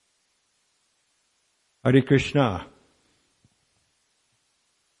Hare Krishna,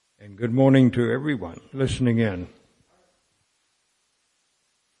 and good morning to everyone listening in.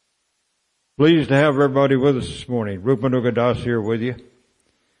 Pleased to have everybody with us this morning. Rupanuga Das here with you.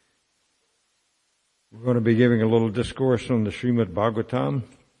 We're going to be giving a little discourse on the Srimad Bhagavatam.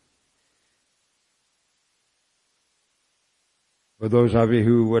 For those of you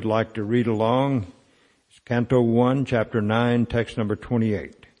who would like to read along, it's Canto 1, Chapter 9, text number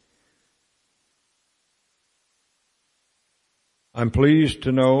 28. I'm pleased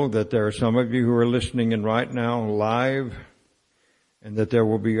to know that there are some of you who are listening in right now live, and that there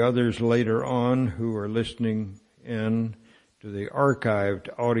will be others later on who are listening in to the archived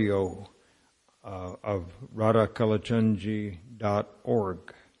audio of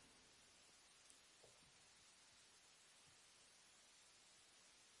radhakalachandji.org.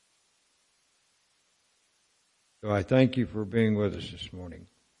 So I thank you for being with us this morning.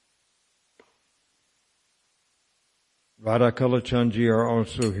 Radhakalachandji are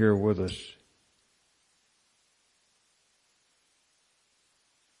also here with us.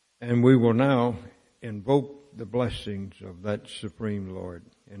 And we will now invoke the blessings of that Supreme Lord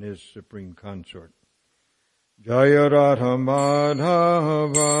and His Supreme Consort. Jaya Radha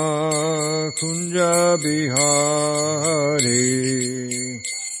Madhava Kunja Bihari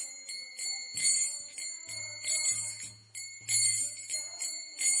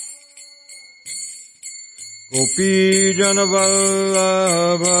Gopi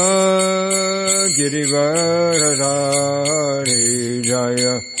Janavallabha Girivaradhari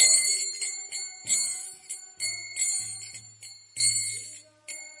Jaya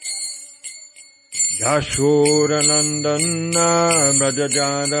Yashodanandana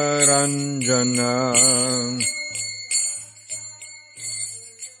Brajajana Ranjana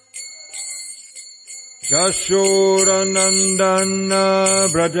Yashodanandana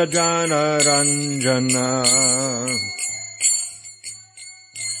Brajajana Ranjana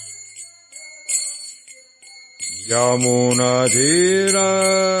Yamuna Dhira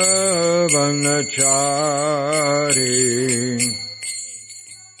Vanachari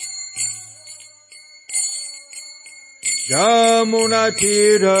Yamuna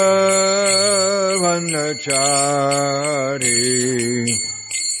Dhira Vanachari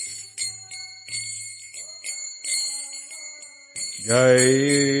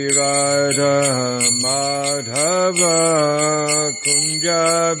Jai Radha Madhava Kunja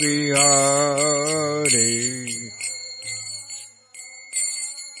Bihari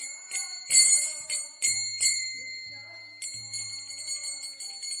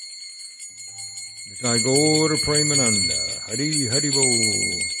Jai Gaur Premananda Hari Hari Bo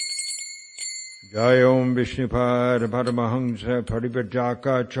Jai Om Vishnupad Paramahamsa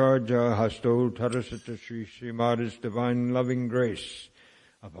Paripajaka Charja Hasto Tarasata Sri Srimada's Divine Loving Grace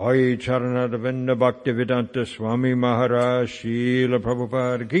Abhay Charana Davinda Bhaktivedanta Swami Maharaj Srila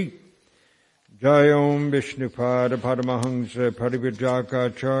Prabhupada Ki Jai Om Vishnupad Paramahamsa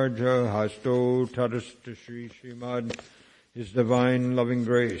Paripajaka Charja Hasto Tarasata Sri Srimad His Divine Loving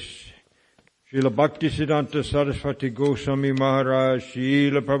Grace Srila Bhaktisiddhanta Saraswati Goswami Maharaj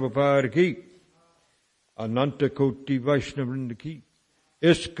Srila Prabhupada Ki Ananta Koti Vaishnavrinda Ki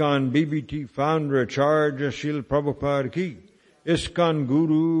ISKCON BBT Founder Acharya Srila Prabhupada Ki ISKCON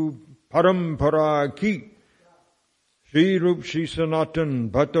Guru Parampara Ki Sri Rup Sri Sanatan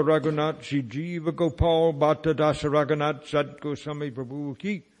Bhatta Raghunath Sri Jiva Gopal Bhatta Dasa Raghunath Sat Goswami Prabhu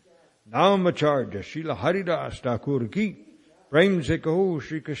Ki Namacharya Srila Haridas Thakur Ki Prem Se Kaho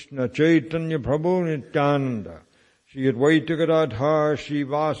Shri Krishna Chaitanya Prabhu Nityananda Shri Advaita Gadadhar Shri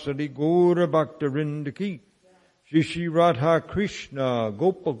Vasadi Gaura Bhaktarinda Ki Shri Shri Radha Krishna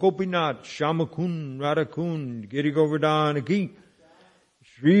Gopa Gopinath Shamakun Radhakun Giri Govardhana Ki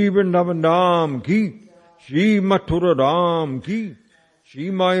Shri Vrindavan Dham Ki Shri Mathura Dham Ki Shri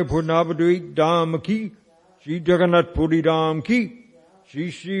Mayapur Navadvip Dham Ki Shri Jagannath Puri Dham Ki Shri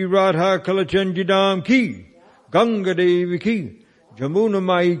Shri Radha Kalachandji Dham Ki Ganga Devi Ki Jamuna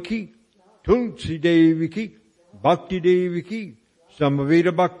Mai Ki Tulsi Devi Ki Bhakti Devi Ki,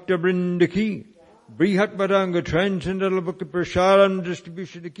 Samaveda Bhakta Vrinda Ki, Brihat Madanga Transcendental Bhakti Prasadan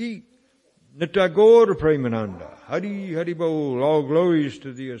Distribution Ki, Nitagora Premananda, Hari Hari Bol, all glories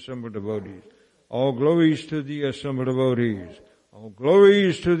to the assembled devotees, all glories to the assembled devotees, all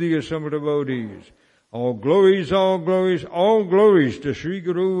glories to the assembled devotees, all glories, all glories, all glories to Sri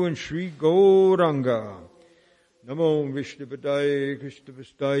Guru and Sri Gauranga. Namo Vishnupadaya Krishna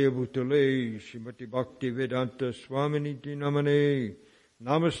Vistaya Bhutale Srimati Bhakti Vedanta Swaminiti Namane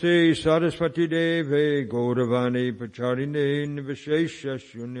Namaste Saraswati Deve Gauravane Pacharine Nivashesha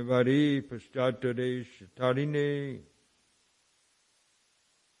Shunyavari Pastatare Shatarine.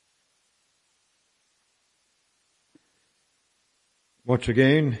 Once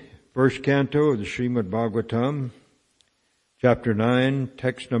again, first canto of the Srimad Bhagavatam, chapter 9,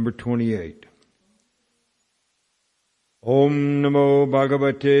 text number 28. Om Namo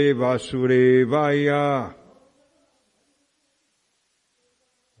Bhagavate Vasudevaya.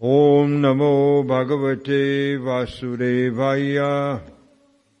 Om Namo Bhagavate Vasudevaya.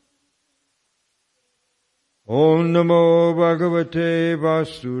 Om Namo Bhagavate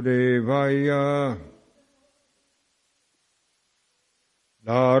Vasudevaya.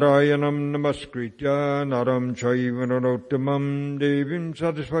 Narayanam Namaskritya Naram Chaiva Narottamam Devim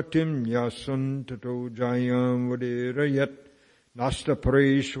Saraswatim Yasam Tato Jayam Vaderayat Nasta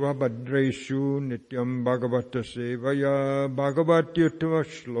Pareshva Bhadreshu Nityam Bhagavata Sevaya Bhagavati Uttama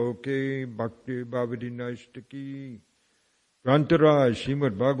Shloke Bhakti Bhavati Naistaki Grantaraj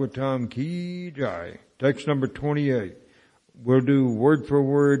Srimad Bhagavatam Ki Jai. Text number 28. We'll do word for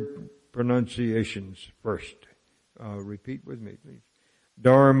word pronunciations first. Repeat with me, please.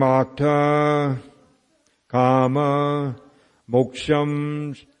 Dharmata Kama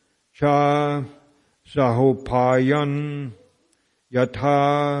Moksham Cha Sahopayan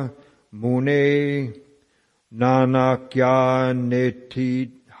Yatha Mune Nanakya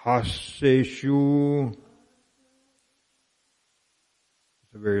Neti Haseshu. It's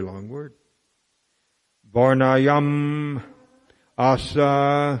a very long word. Varnayam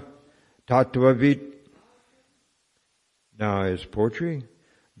Asa Tatvavit. Now is poetry.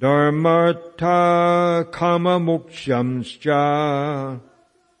 Dharmartha Kama Mokshamscha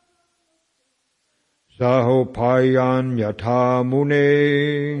Sahopayan Yatha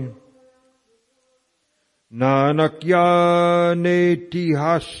Mune Nanakya Neti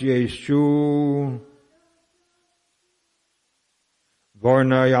Hasyeshu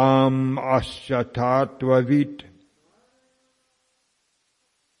Varnayam Asya Tatvavit.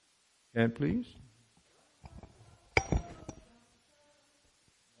 Can please?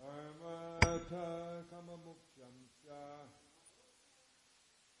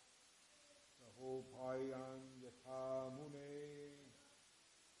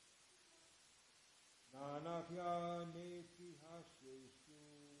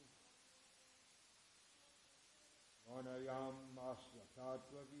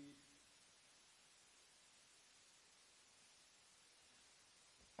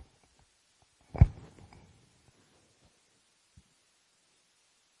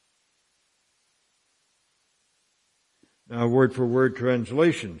 Now word for word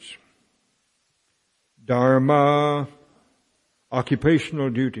translations. Dharma, occupational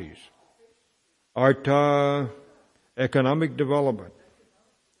duties. Artha, economic development.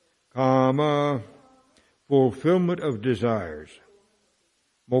 Kama, fulfillment of desires.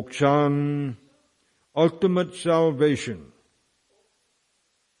 Mokshan, ultimate salvation.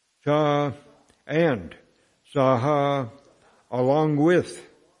 Cha, and. Saha, along with.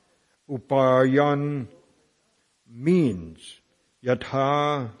 Upayan, means.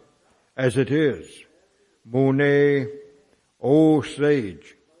 Yatha, as it is. Mune, O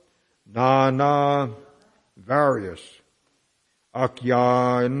sage. Nana, various.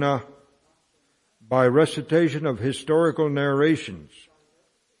 Akyana, by recitation of historical narrations.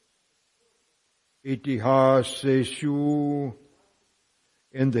 Itihaseshu,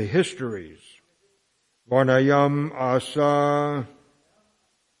 in the histories. Varnayam asa,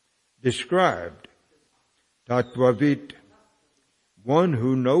 described. Tatvavit, one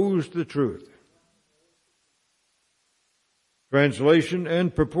who knows the truth. Translation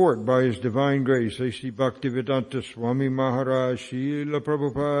and purport by His Divine Grace, A.C. Bhaktivedanta Swami Maharaj Srila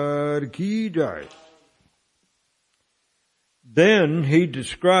Prabhupada Ki Jai. Then he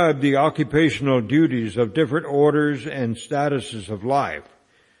described the occupational duties of different orders and statuses of life,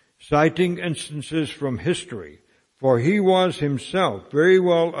 citing instances from history, for he was himself very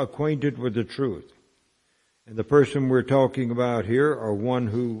well acquainted with the truth. And the person we're talking about here, or one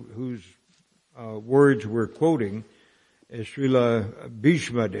whose words we're quoting, is Srila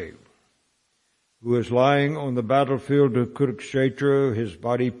Bhishma Dev, who is lying on the battlefield of Kurukshetra, his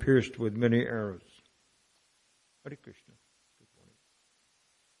body pierced with many arrows. Hare Krishna. Good morning.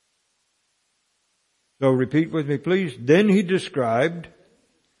 So repeat with me, please. Then he described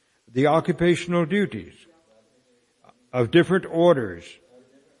the occupational duties of different orders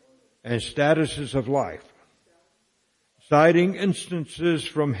and statuses of life, citing instances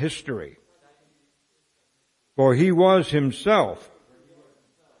from history. For he was himself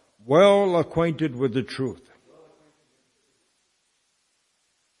well acquainted with the truth.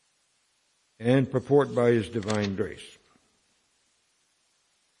 And purport by His Divine Grace.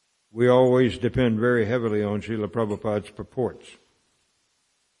 We always depend very heavily on Srila Prabhupada's purports.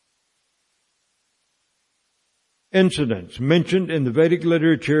 incidents mentioned in the Vedic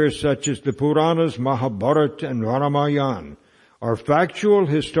literature such as the Puranas, Mahabharata, and Ramayana are factual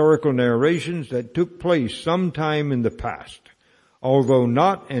historical narrations that took place sometime in the past, although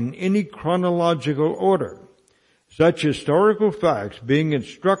not in any chronological order. Such historical facts, being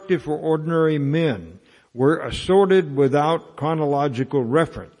instructive for ordinary men, were assorted without chronological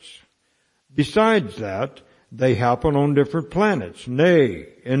reference. Besides that, they happen on different planets, nay,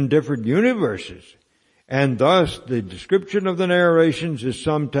 in different universes, and thus the description of the narrations is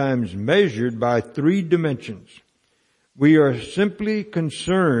sometimes measured by 3 dimensions. We are simply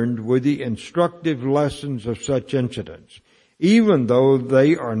concerned with the instructive lessons of such incidents, even though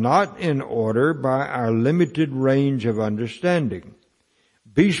they are not in order by our limited range of understanding.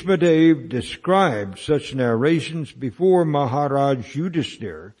 Bhishma Dev described such narrations before Maharaj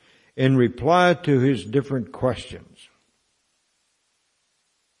Yudhisthira in reply to his different questions.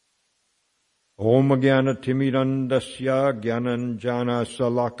 Om Jnana Timirandasya Jnananjana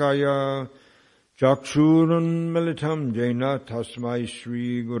Salakaya Chakshurun Militam Jena Tasmai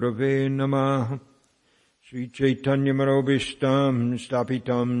Shri Gurave Namah Sri Chaitanya Manobishtam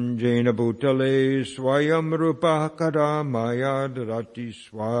Stapitam Jena Bhutale Swayam Rupa Kadamaya Darati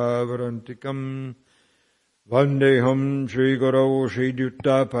Swavarantikam Vandeham Shri Guru Shri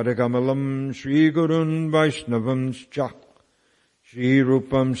Dutta Padakamalam Shri Gurun Vaishnavam Chak Shri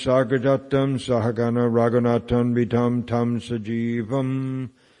Rupam Sagrajatam Sahagana Raghunatham Vitam Tam Sajivam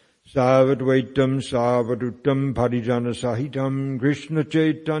Savadvaitam Savadutam Parijana Sahitam Krishna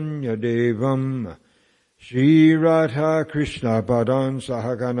Chaitanya Devam Shri Radha Krishna Padan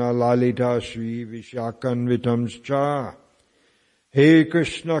Sahagana Lalita Shri Vishyakanvitam Cha He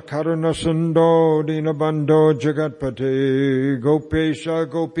Krishna Karuna Sando Dinabando Jagatpate Gopesha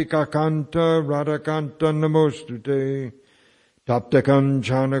Gopika Kanta Radhakanta Namostute Taptakam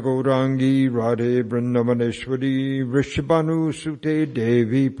Chana Gaurangi Radhe Vrindavaneshwari Vrishabhanu Sute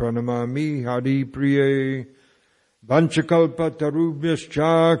Devi Pranamami Hari Priye Vanchakalpa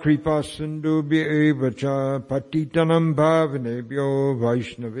Tarubhyascha Kripa Sindubhya Evacha Patitanam Bhavanebhyo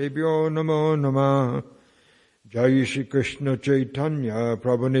Vaishnavebhyo Namo Namah Jai Shri Krishna Chaitanya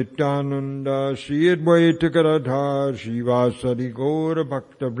Prabhu Nityananda Shri Advaita Gadadhar Shivasari Gaura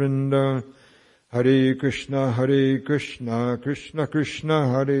Bhakta Vrinda Hare Krishna Krishna Krishna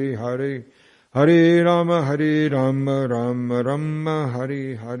Hare Hare Hare Rama Rama Rama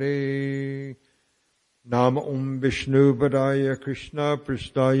Hare Hare Nama Vishnu Padaya Krishna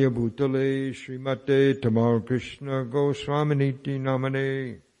Pristaya Bhutale Srimate Tamar Krishna Goswaminiti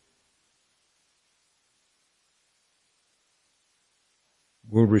Namane.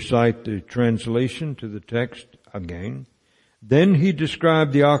 We'll recite the translation to the text again. Then he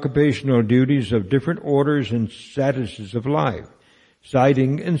described the occupational duties of different orders and statuses of life,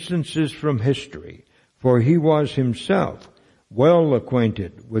 citing instances from history, for he was himself well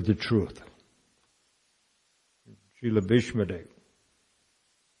acquainted with the truth. Srila Bhishma Dev.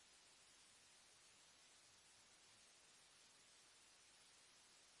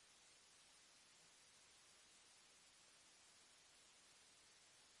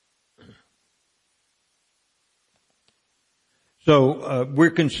 So we're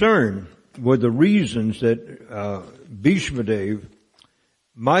concerned with the reasons that Bhishma Dev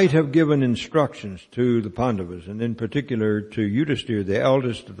might have given instructions to the Pandavas, and in particular to Yudhisthira, the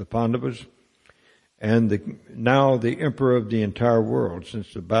eldest of the Pandavas, and now the emperor of the entire world,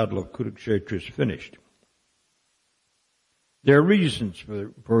 since the battle of Kurukshetra is finished. There are reasons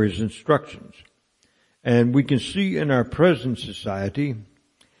for his instructions, and we can see in our present society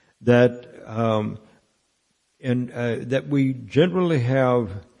that that we generally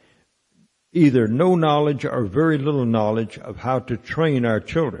have either no knowledge or very little knowledge of how to train our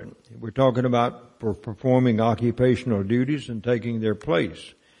children. We're talking about for performing occupational duties and taking their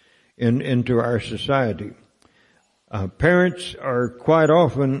place into our society. Parents are quite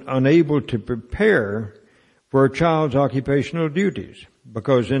often unable to prepare for a child's occupational duties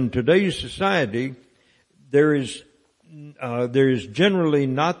because in today's society it is generally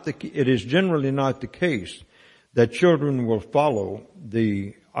not the case that children will follow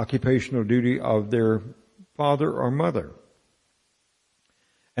the occupational duty of their father or mother.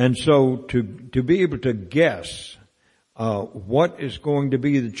 And so to be able to guess what is going to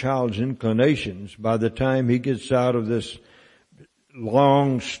be the child's inclinations by the time he gets out of this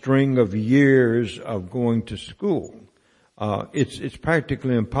long string of years of going to school, it's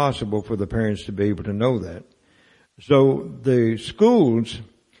practically impossible for the parents to be able to know that. So the schools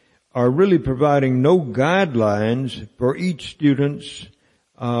are really providing no guidelines for each student's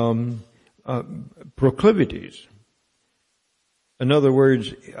proclivities. In other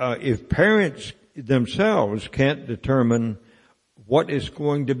words, if parents themselves can't determine what is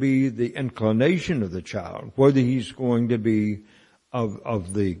going to be the inclination of the child, whether he's going to be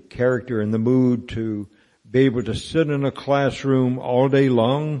of the character and the mood to be able to sit in a classroom all day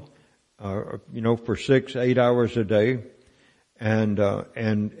long, for 6-8 hours a day,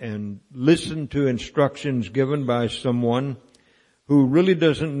 and listen to instructions given by someone who really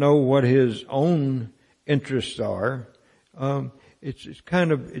doesn't know what his own interests are. It's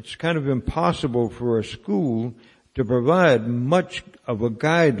kind of impossible for a school to provide much of a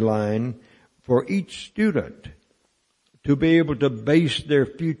guideline for each student to be able to base their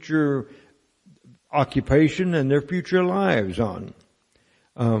future occupation and their future lives on.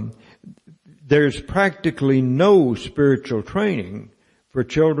 There's practically no spiritual training for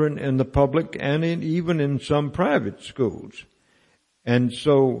children in the public and even in some private schools. And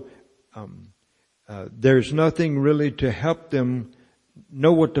so there's nothing really to help them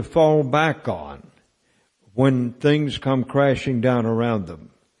know what to fall back on when things come crashing down around them,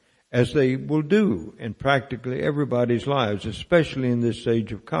 as they will do in practically everybody's lives, especially in this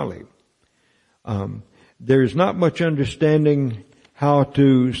age of Kali. There's not much understanding how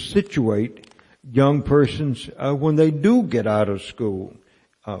to situate young persons when they do get out of school,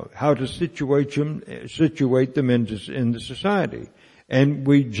 how to situate them in the society. And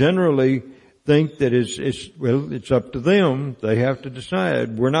we generally think that it's up to them. They have to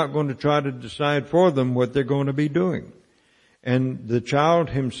decide. We're not going to try to decide for them what they're going to be doing. And the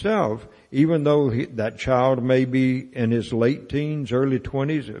child himself, even though that child may be in his late teens, early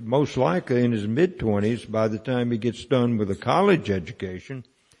 20s, most likely in his mid-20s by the time he gets done with a college education,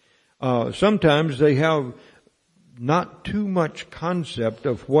 sometimes they have not too much concept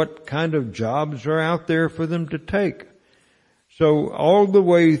of what kind of jobs are out there for them to take. So all the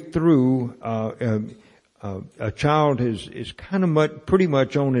way through, a child is pretty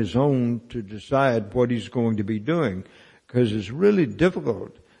much on his own to decide what he's going to be doing, because it's really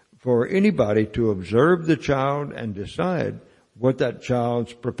difficult for anybody to observe the child and decide what that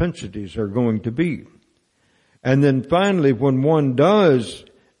child's propensities are going to be. And then finally, when one does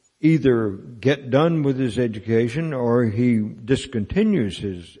either get done with his education or he discontinues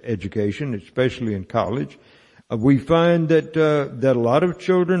his education, especially in college, we find that a lot of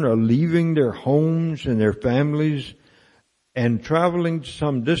children are leaving their homes and their families and traveling to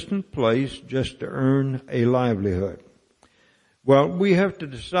some distant place just to earn a livelihood. Well, we have to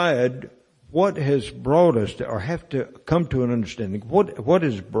decide what has brought us to, or have to come to an understanding, what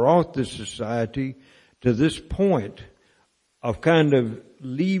has brought this society to this point of kind of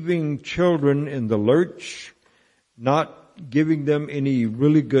leaving children in the lurch, not giving them any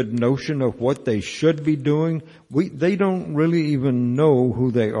really good notion of what they should be doing. They don't really even know who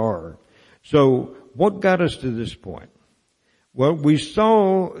they are. So what got us to this point? Well, we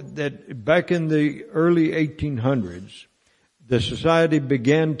saw that back in the early 1800s, the society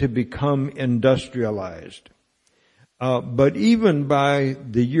began to become industrialized. But even by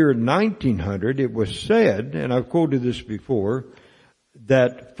the year 1900, it was said, and I've quoted this before,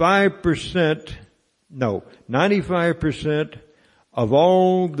 that 95% of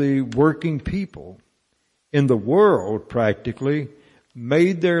all the working people in the world practically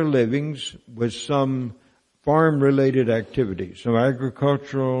made their livings with some farm-related activity, some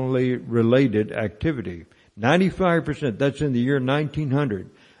agriculturally related activity. 95%, that's in the year 1900.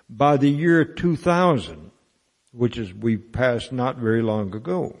 By the year 2000, which is we passed not very long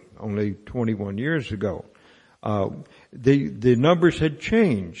ago, only 21 years ago, the numbers had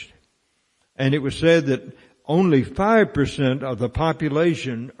changed. And it was said that only 5% of the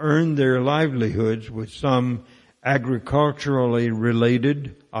population earned their livelihoods with some agriculturally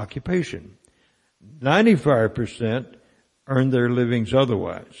related occupation. 95% earned their livings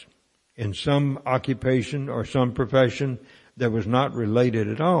otherwise, in some occupation or some profession that was not related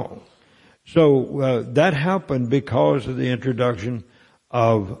at all. So that happened because of the introduction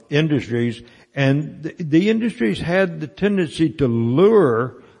of industries, and the industries had the tendency to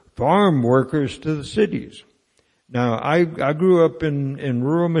lure farm workers to the cities. Now, I grew up in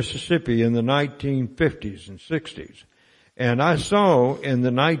rural Mississippi in the 1950s and 60s, and I saw in the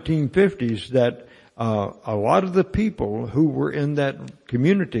 1950s that a lot of the people who were in that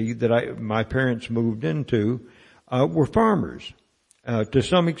community that my parents moved into were farmers to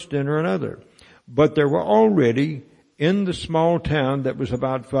some extent or another. But there were already, in the small town that was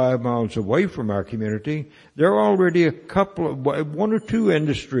about 5 miles away from our community, there were already one or two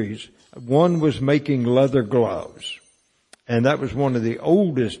industries. One was making leather gloves, and that was one of the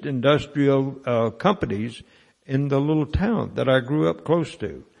oldest industrial companies in the little town that I grew up close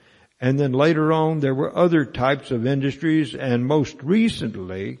to. And then later on, there were other types of industries, and most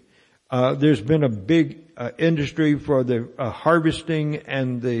recently, there's been a big industry for the harvesting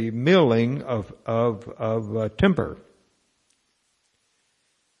and the milling of timber.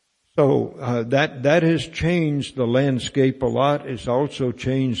 So that has changed the landscape a lot. It's also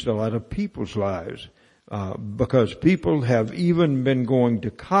changed a lot of people's lives because people have even been going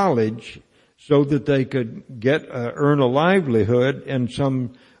to college so that they could earn a livelihood in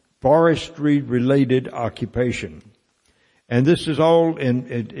some forestry-related occupation. And this is all,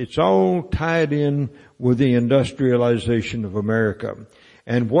 it's all tied in with the industrialization of America.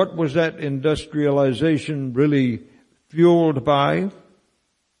 And what was that industrialization really fueled by?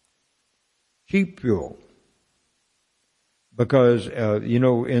 Cheap fuel. Because,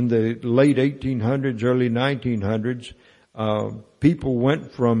 in the late 1800s, early 1900s, people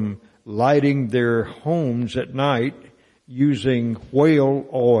went from lighting their homes at night using whale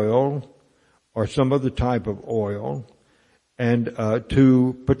oil or some other type of oil and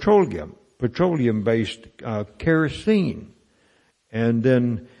to petroleum-based kerosene. And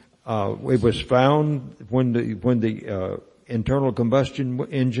then it was found when the internal combustion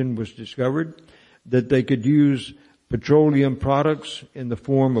engine was discovered that they could use petroleum products in the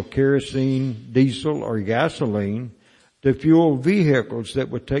form of kerosene, diesel, or gasoline to fuel vehicles that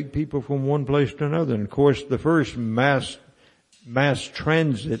would take people from one place to another. And of course, the first mass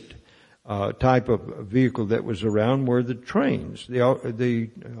transit type of vehicle that was around were the trains, the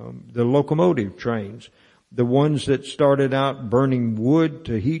locomotive trains, the ones that started out burning wood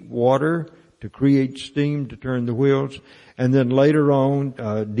to heat water, to create steam to turn the wheels, and then later on,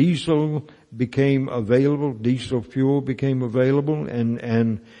 diesel fuel became available,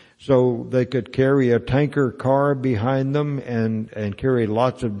 and so they could carry a tanker car behind them and carry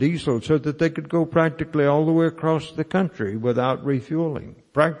lots of diesel so that they could go practically all the way across the country without refueling,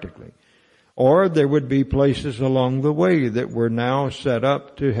 practically. Or there would be places along the way that were now set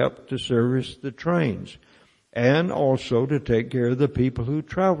up to help to service the trains and also to take care of the people who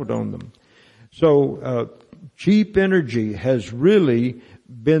traveled on them. So, cheap energy has really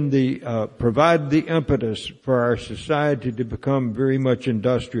been provided the impetus for our society to become very much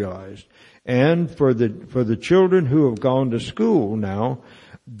industrialized. And for the children who have gone to school now,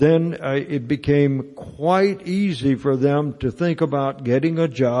 then it became quite easy for them to think about getting a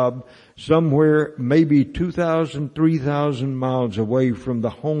job somewhere maybe 2,000, 3,000 miles away from the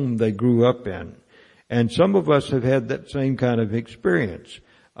home they grew up in. And some of us have had that same kind of experience.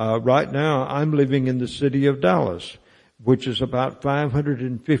 Right now, I'm living in the city of Dallas, which is about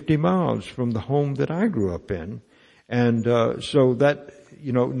 550 miles from the home that I grew up in. And so that,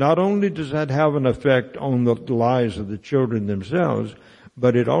 not only does that have an effect on the lives of the children themselves,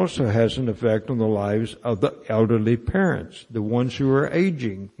 but it also has an effect on the lives of the elderly parents, the ones who are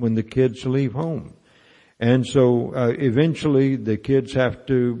aging when the kids leave home. And so eventually the kids have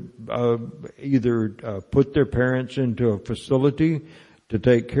to either put their parents into a facility to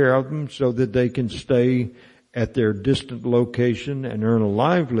take care of them so that they can stay at their distant location and earn a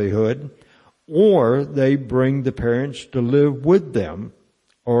livelihood, or they bring the parents to live with them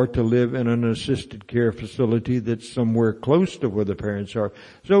or to live in an assisted care facility that's somewhere close to where the parents are.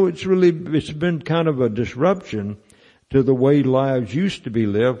 So it's been kind of a disruption to the way lives used to be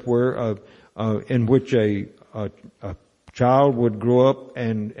lived, where in which a child would grow up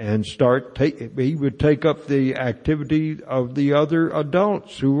and he would take up the activity of the other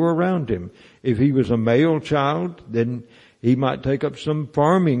adults who were around him. If he was a male child, then he might take up some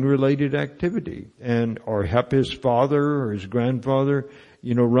farming related activity or help his father or his grandfather,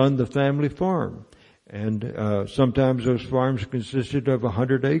 run the family farm. And sometimes those farms consisted of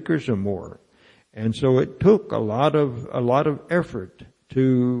 100 acres or more. And so it took a lot of effort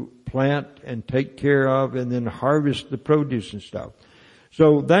to plant and take care of and then harvest the produce and stuff.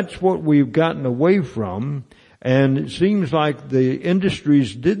 So that's what we've gotten away from. And it seems like the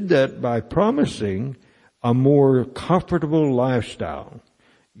industries did that by promising a more comfortable lifestyle.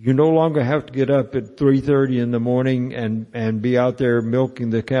 You no longer have to get up at 3:30 in the morning and be out there milking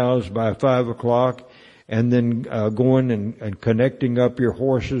the cows by 5 o'clock and then going and connecting up your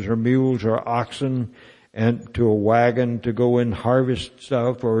horses or mules or oxen and to a wagon to go and harvest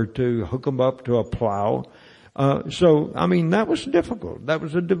stuff or to hook them up to a plow. That was difficult. That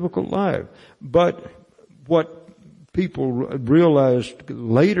was a difficult life. But what people realized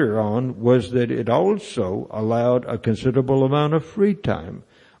later on was that it also allowed a considerable amount of free time,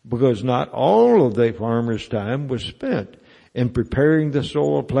 because not all of the farmer's time was spent in preparing the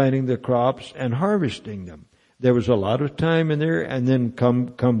soil, planting the crops, and harvesting them. There was a lot of time in there, and then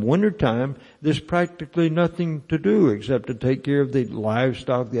come winter time, there's practically nothing to do except to take care of the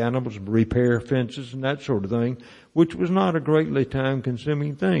livestock, the animals, repair fences and that sort of thing, which was not a greatly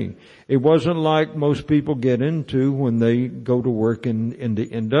time-consuming thing. It wasn't like most people get into when they go to work in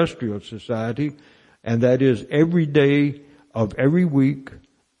the industrial society, and that is every day of every week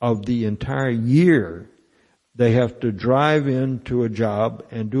of the entire year, they have to drive into a job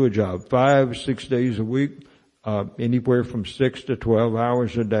and do a job 5, 6 days a week, anywhere from 6 to 12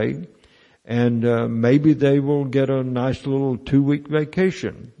 hours a day. And maybe they will get a nice little 2-week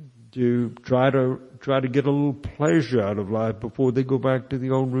vacation to try to get a little pleasure out of life before they go back to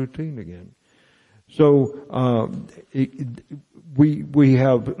the old routine again. So we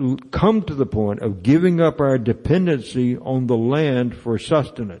have come to the point of giving up our dependency on the land for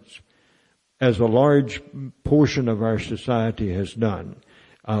sustenance, as a large portion of our society has done.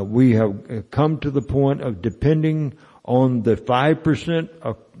 We have come to the point of depending on the 5%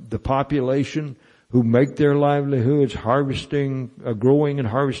 of the population who make their livelihoods growing and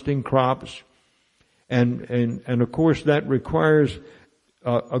harvesting crops. And of course that requires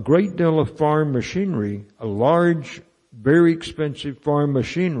a great deal of farm machinery, a large, very expensive farm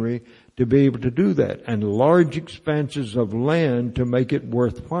machinery to be able to do that, and large expanses of land to make it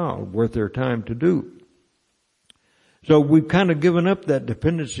worthwhile, worth their time to do. So we've kind of given up that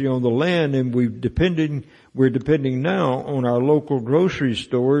dependency on the land, and we're depending now on our local grocery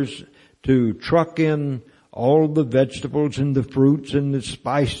stores to truck in all the vegetables and the fruits and the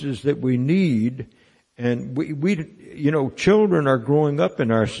spices that we need. And children are growing up in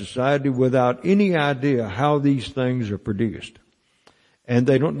our society without any idea how these things are produced. And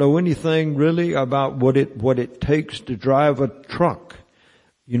they don't know anything really about what it takes to drive a truck,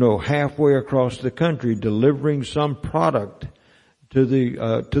 halfway across the country, delivering some product to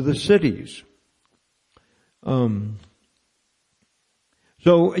the cities.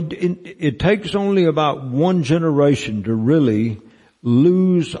 So it takes only about one generation to really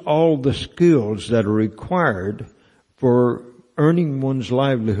lose all the skills that are required for earning one's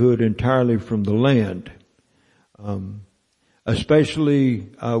livelihood entirely from the land. Especially,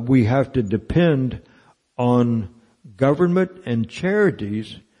 we have to depend on government and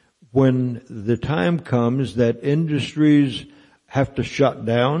charities when the time comes that industries have to shut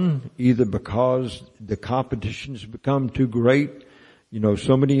down, either because the competition has become too great.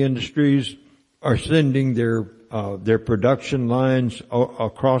 So many industries are sending their production lines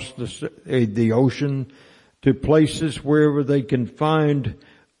across the ocean to places wherever they can find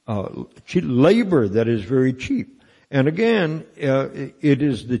labor that is very cheap. And again, it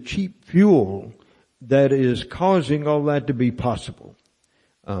is the cheap fuel that is causing all that to be possible.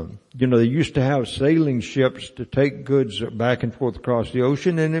 They used to have sailing ships to take goods back and forth across the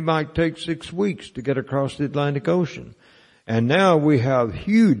ocean, and it might take 6 weeks to get across the Atlantic Ocean. And now we have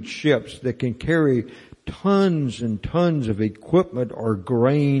huge ships that can carry tons and tons of equipment or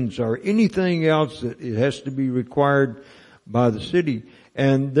grains or anything else that it has to be required by the city.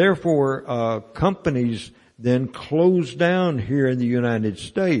 And therefore, companies then close down here in the United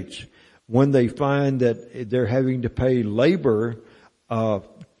States when they find that they're having to pay labor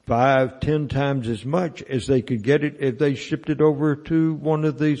 5-10 times as much as they could get it if they shipped it over to one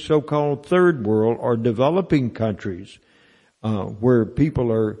of the so-called third world or developing countries, where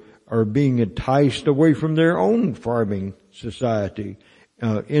people are being enticed away from their own farming society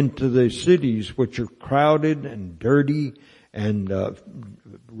into the cities, which are crowded and dirty and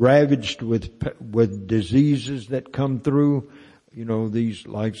ravaged with diseases that come through, these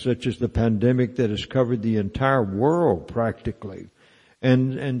such as the pandemic that has covered the entire world practically.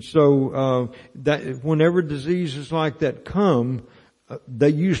 And so that whenever diseases like that come, they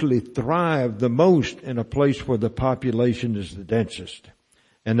usually thrive the most in a place where the population is the densest,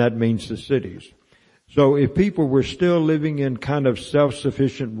 and that means the cities. So if people were still living in kind of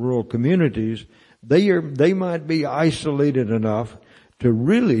self-sufficient rural communities, they might be isolated enough to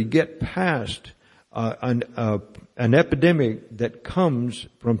really get past an epidemic that comes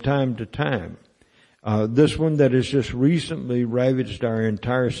from time to time. This one that has just recently ravaged our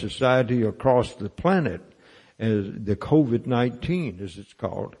entire society across the planet, as the COVID-19, as it's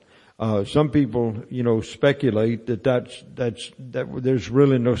called. Some people, speculate that there's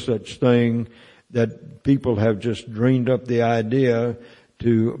really no such thing, that people have just dreamed up the idea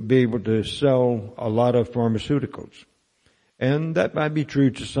to be able to sell a lot of pharmaceuticals. And that might be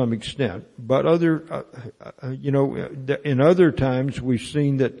true to some extent. But in other times we've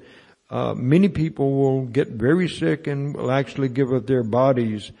seen that many people will get very sick and will actually give up their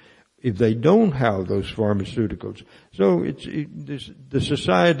bodies if they don't have those pharmaceuticals. So the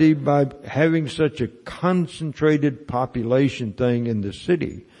society, by having such a concentrated population thing in the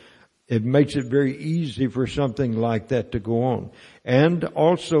city, It makes it very easy for something like that to go on. And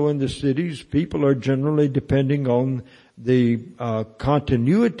also in the cities, people are generally depending on the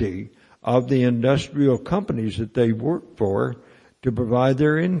continuity of the industrial companies that they work for to provide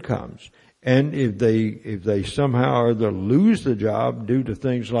their incomes. And if they somehow either lose the job due to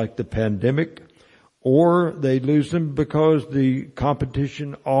things like the pandemic, or they lose them because the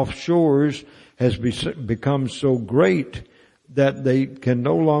competition offshores has become so great that they can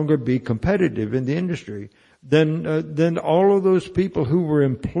no longer be competitive in the industry, then all of those people who were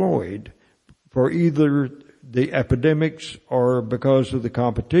employed for either the epidemics or because of the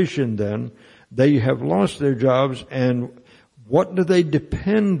competition, then they have lost their jobs. And what do they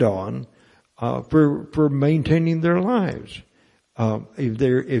depend on for maintaining their lives?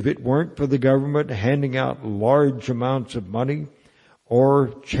 If it weren't for the government handing out large amounts of money, or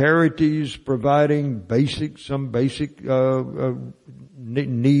charities providing some basic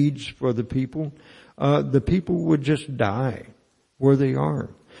needs for the people would just die where they are.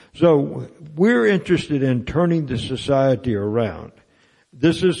 So we're interested in turning the society around.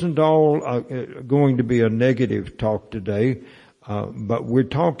 This isn't all going to be a negative talk today, but we're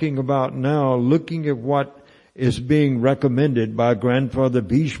talking about now looking at what is being recommended by Grandfather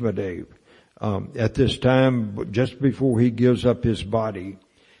Bhishmadev at this time, just before he gives up his body.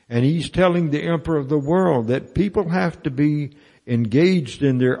 And he's telling the emperor of the world that people have to be engaged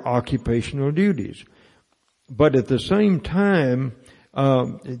in their occupational duties. But at the same time,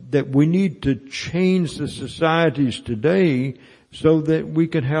 that we need to change the societies today so that we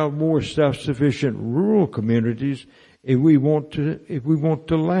can have more self-sufficient rural communities if we want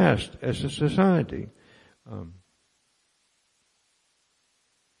to last as a society.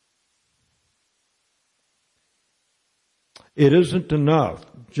 It isn't enough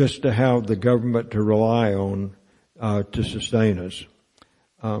just to have the government to rely on to sustain us.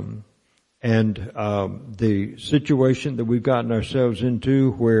 The situation that we've gotten ourselves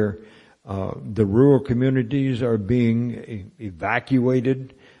into where the rural communities are being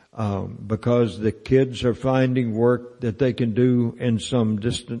evacuated because the kids are finding work that they can do in some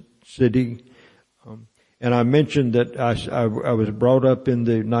distant city. And I mentioned that I was brought up in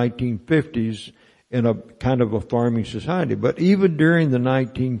the 1950s in a kind of a farming society. But even during the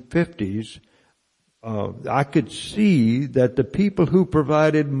 1950s, I could see that the people who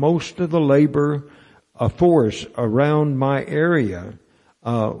provided most of the labor force around my area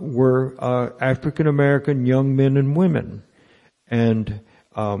were African American young men and women. And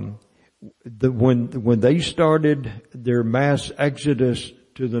when they started their mass exodus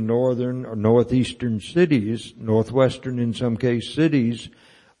to the northern or northeastern cities, northwestern in some case cities,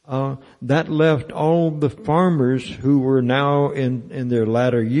 that left all the farmers who were now in their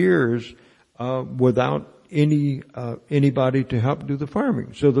latter years without anybody to help do the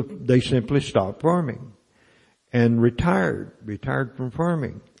farming. So they simply stopped farming and retired from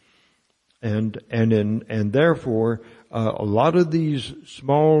farming. And therefore, a lot of these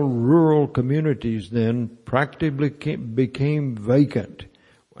small rural communities then practically became vacant.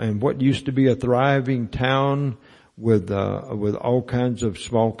 And what used to be a thriving town with all kinds of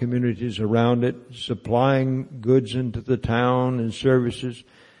small communities around it, supplying goods into the town and services,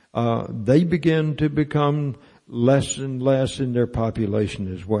 they begin to become less and less in their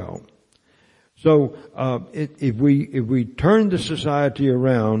population as well. So, if we turn the society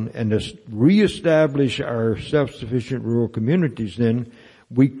around and reestablish our self-sufficient rural communities, then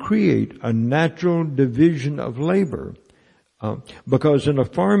we create a natural division of labor. Because in a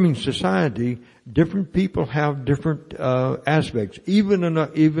farming society, different people have different aspects. Even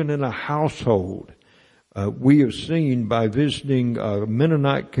in a household, we have seen by visiting a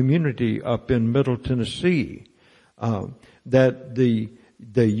Mennonite community up in Middle Tennessee that the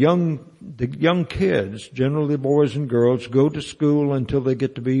young kids, generally boys and girls, go to school until they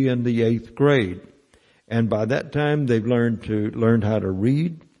get to be in the 8th grade, and by that time they've learned how to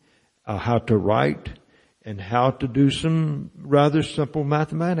read, how to write, and how to do some rather simple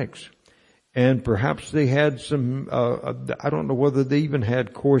mathematics. And perhaps they had some, I don't know whether they even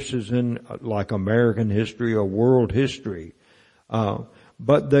had courses in like American history or world history.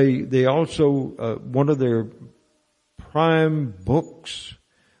 But they also, one of their prime books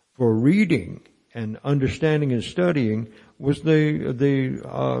for reading and understanding and studying was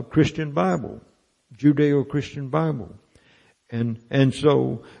the Christian Bible, Judeo-Christian Bible. And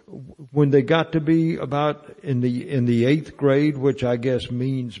so when they got to be about in the 8th grade, which I guess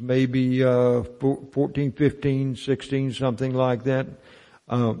means maybe 14, 15, 16, something like that,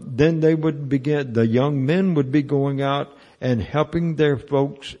 then they would begin, the young men would be going out and helping their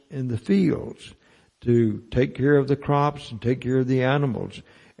folks in the fields to take care of the crops and take care of the animals.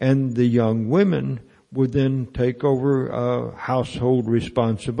 and the young women would then take over household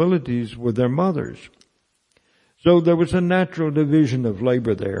responsibilities with their mothers. So there was a natural division of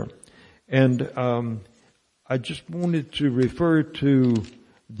labor there. And I just wanted to refer to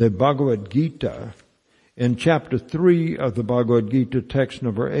the Bhagavad Gita in chapter 3 of the Bhagavad Gita, text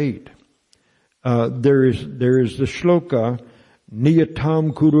number 8. There is the shloka,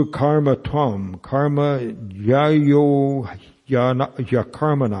 Niyatam Kuru Karma Tvam, Karma Yayo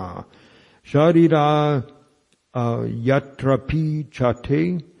Yakarmana, Sharira Yatrapi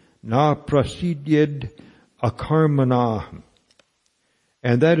Chate, Na Prasidyed Akarmana.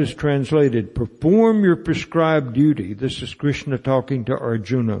 And that is translated, perform your prescribed duty. This is Krishna talking to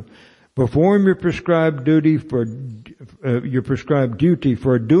Arjuna. Perform your prescribed duty for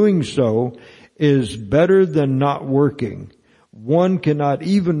doing so is better than not working. One cannot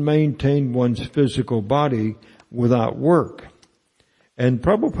even maintain one's physical body without work. And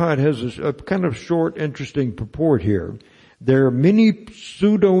Prabhupada has a kind of short, interesting purport here. There are many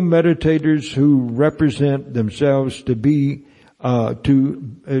pseudo-meditators who represent themselves to be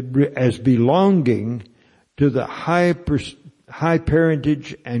as belonging to the high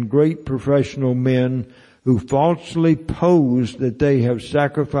parentage and great professional men who falsely pose that they have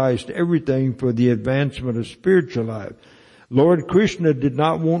sacrificed everything for the advancement of spiritual life. Lord Krishna did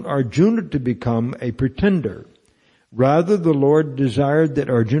not want Arjuna to become a pretender. Rather, the Lord desired that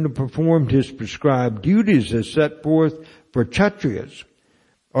Arjuna performed his prescribed duties as set forth for Kshatriyas.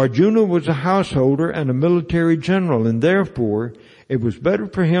 Arjuna was a householder and a military general, and therefore it was better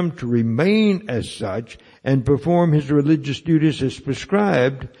for him to remain as such and perform his religious duties as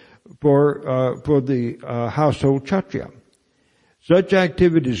prescribed for the household Kshatriya. Such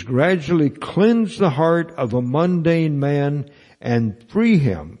activities gradually cleanse the heart of a mundane man and free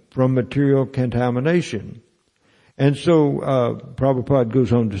him from material contamination. And so Prabhupada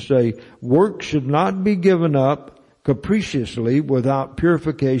goes on to say, work should not be given up capriciously without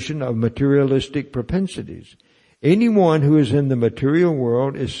purification of materialistic propensities. Anyone who is in the material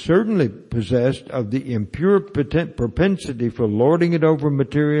world is certainly possessed of the impure propensity for lording it over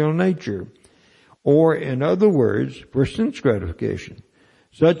material nature, or in other words, for sense gratification.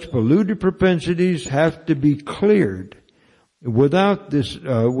 Such polluted propensities have to be cleared. Without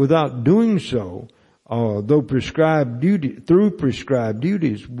doing so, through prescribed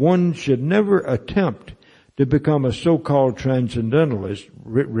duties, one should never attempt to become a so-called transcendentalist,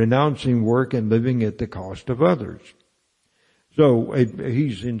 renouncing work and living at the cost of others. So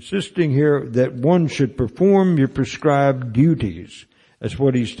he's insisting here that one should perform your prescribed duties. That's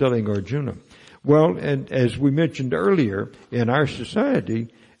what he's telling Arjuna. Well, and as we mentioned earlier, in our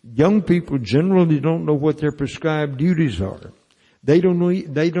society, young people generally don't know what their prescribed duties are. They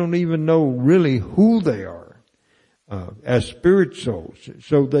don't even know really who they are as spirit souls.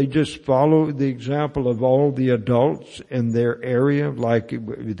 So they just follow the example of all the adults in their area, like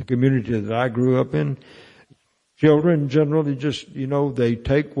the community that I grew up in. Children generally just, they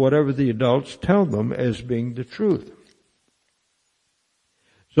take whatever the adults tell them as being the truth.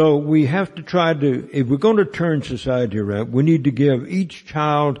 So we have to try to, if we're going to turn society around, we need to give each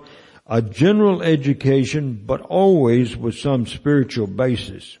child a general education, but always with some spiritual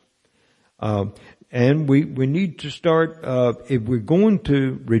basis. And we need to start, if we're going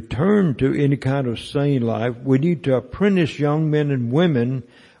to return to any kind of sane life, we need to apprentice young men and women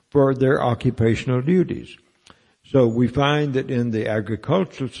for their occupational duties. So we find that in the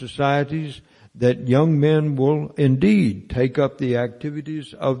agricultural societies, that young men will indeed take up the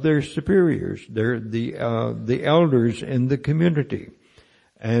activities of their superiors, the elders in the community.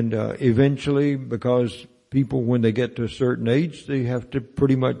 And eventually, because people, when they get to a certain age, they have to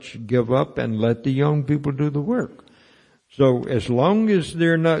pretty much give up and let the young people do the work. So as long as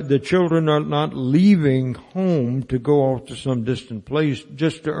the children are not leaving home to go off to some distant place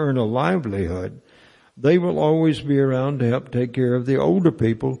just to earn a livelihood, they will always be around to help take care of the older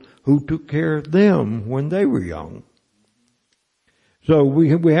people who took care of them when they were young. So we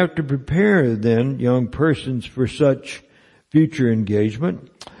have to prepare then young persons for such future engagement.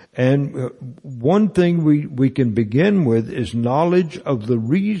 And one thing we can begin with is knowledge of the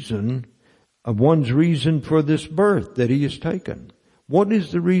reason, of one's reason for this birth that he has taken. What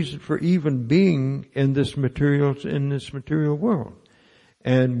is the reason for even being in this material world?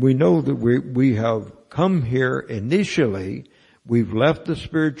 And we know that we have come here initially, we've left the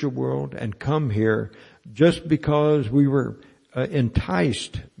spiritual world and come here just because we were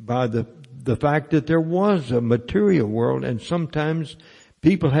enticed by the fact that there was a material world, and sometimes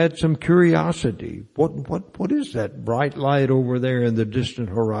people had some curiosity. What is that bright light over there in the distant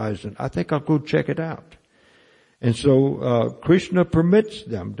horizon? I think I'll go check it out. And so Krishna permits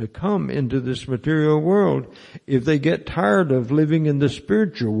them to come into this material world if they get tired of living in the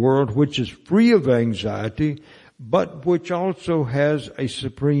spiritual world, which is free of anxiety, but which also has a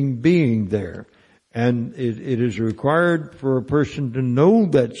supreme being there. And it is required for a person to know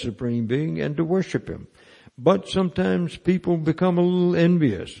that supreme being and to worship him. But sometimes people become a little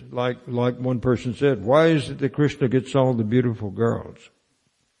envious. Like one person said, why is it that Krishna gets all the beautiful girls?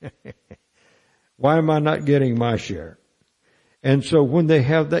 Why am I not getting my share? And so when they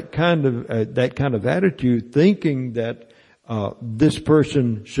have that kind of attitude, thinking that this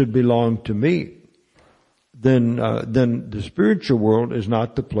person should belong to me, then the spiritual world is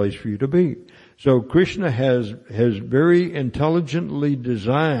not the place for you to be. So Krishna has very intelligently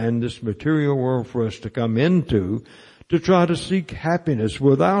designed this material world for us to come into to try to seek happiness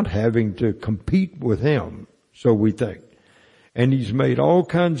without having to compete with him, so we think. And he's made all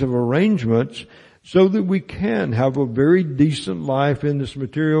kinds of arrangements so that we can have a very decent life in this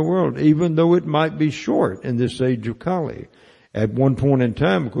material world, even though it might be short in this age of Kali. At one point in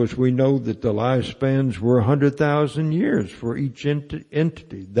time, of course, we know that the lifespans were 100,000 years for each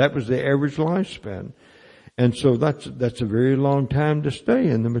entity. That was the average lifespan. And so that's a very long time to stay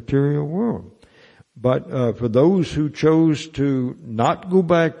in the material world. But for those who chose to not go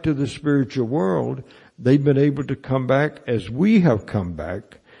back to the spiritual world, they've been able to come back as we have come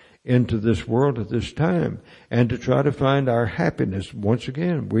back into this world at this time, and to try to find our happiness once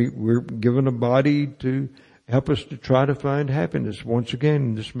again. We're given a body to help us to try to find happiness once again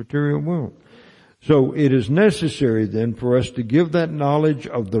in this material world. So it is necessary then for us to give that knowledge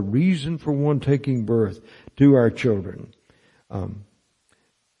of the reason for one taking birth to our children.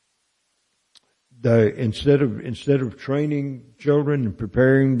 Instead of training children and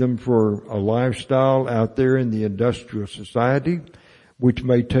preparing them for a lifestyle out there in the industrial society, which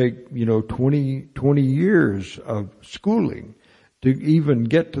may take, 20 years of schooling to even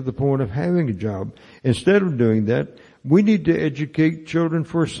get to the point of having a job. Instead of doing that, we need to educate children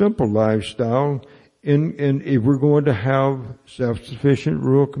for a simple lifestyle if we're going to have self-sufficient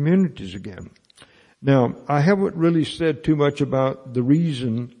rural communities again. Now, I haven't really said too much about the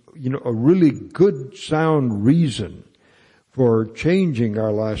reason, a really good sound reason for changing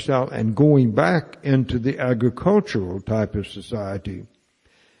our lifestyle and going back into the agricultural type of society.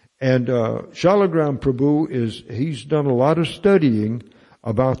 And Shalagram Prabhu he's done a lot of studying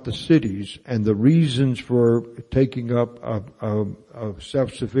about the cities and the reasons for taking up a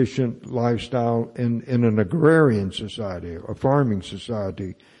self-sufficient lifestyle in an agrarian society, a farming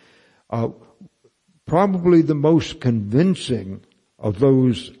society. Probably the most convincing of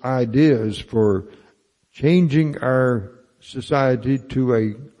those ideas for changing our society to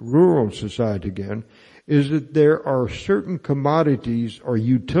a rural society again is that there are certain commodities or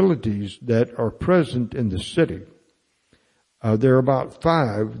utilities that are present in the city. There are about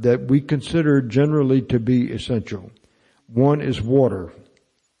 5 that we consider generally to be essential. One is water.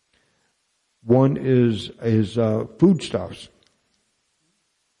 One is foodstuffs.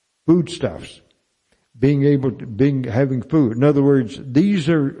 Foodstuffs. Having food. In other words, these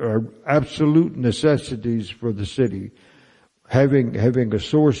are absolute necessities for the city. Having a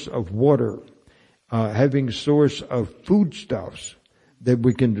source of water, having a source of foodstuffs that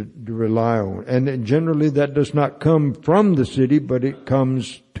we can rely on. And generally that does not come from the city, but it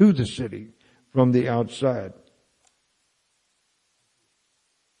comes to the city from the outside.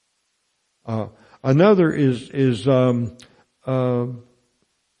 Another is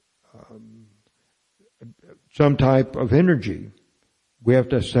some type of energy. We have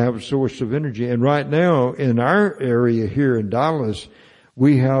to have a source of energy. And right now in our area here in Dallas,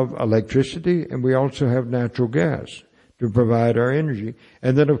 we have electricity and we also have natural gas to provide our energy.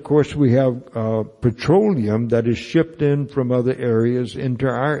 And then of course we have petroleum that is shipped in from other areas into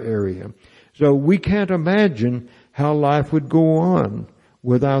our area. So we can't imagine how life would go on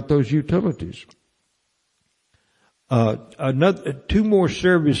without those utilities. 2 more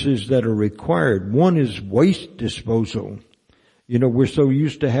services that are required. One is waste disposal. We're so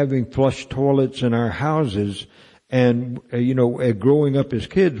used to having flush toilets in our houses, and growing up as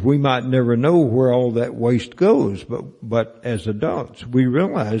kids, we might never know where all that waste goes, but as adults, we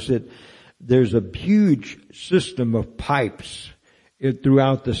realize that there's a huge system of pipes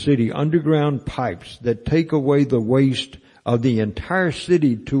throughout the city, underground pipes that take away the waste of the entire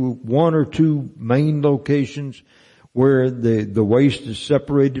city to 1 or 2 main locations where the waste is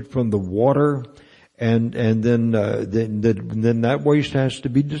separated from the water, and then that waste has to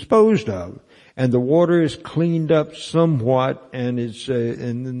be disposed of. And the water is cleaned up somewhat, and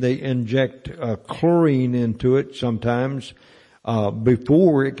and then they inject chlorine into it sometimes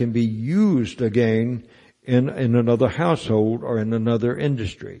before it can be used again in another household or in another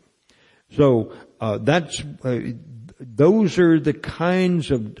industry. So those are the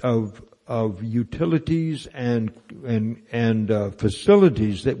kinds of utilities and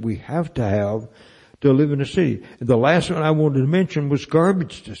facilities that we have to live in a city. The last one I wanted to mention was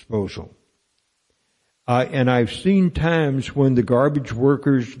garbage disposal. And I've seen times when the garbage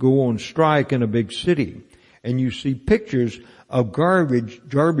workers go on strike in a big city, and you see pictures of garbage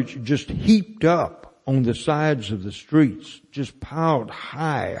just heaped up on the sides of the streets, just piled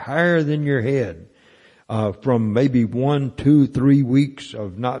higher than your head, from maybe 1, 2, 3 weeks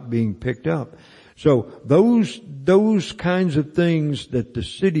of not being picked up. So those kinds of things that the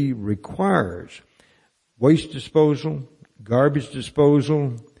city requires, waste disposal, garbage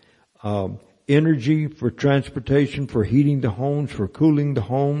disposal, energy for transportation, for heating the homes, for cooling the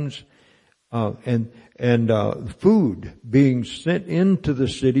homes, and food being sent into the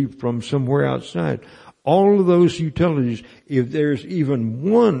city from somewhere outside. All of those utilities, if there's even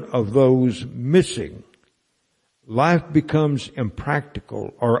one of those missing, life becomes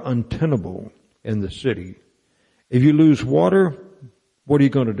impractical or untenable in the city. If you lose water, what are you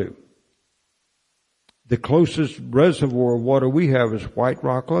going to do? The closest reservoir of water we have is White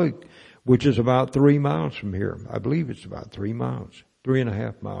Rock Lake, which is about 3 miles from here. I believe it's about 3 miles,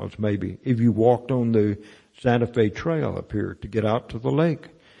 3.5 miles maybe, if you walked on the Santa Fe Trail up here to get out to the lake.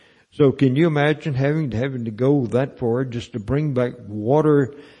 So can you imagine having to go that far just to bring back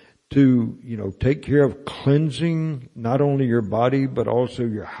water to, take care of cleansing not only your body, but also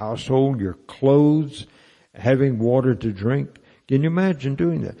your household, your clothes, having water to drink? Can you imagine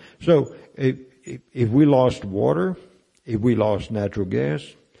doing that? So if we lost water, if we lost natural gas,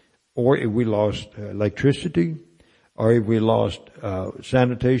 or if we lost electricity, or if we lost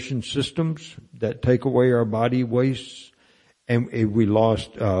sanitation systems that take away our body wastes, and if we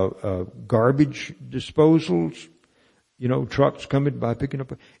lost garbage disposals, trucks coming by picking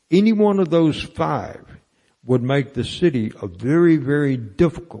up, any one of those 5 would make the city a very, very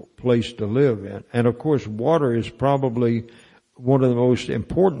difficult place to live in. And of course, water is probably one of the most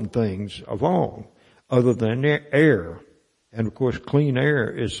important things of all, other than air. And of course, clean air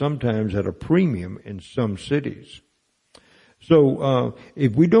is sometimes at a premium in some cities. So,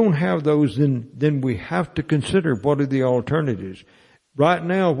 if we don't have those, then we have to consider what are the alternatives. Right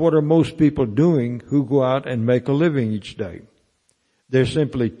now, what are most people doing who go out and make a living each day? They're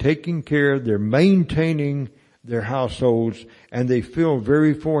simply taking care, they're maintaining their households, and they feel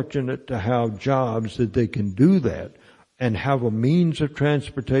very fortunate to have jobs that they can do that and have a means of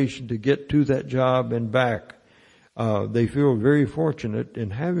transportation to get to that job and back. They feel very fortunate in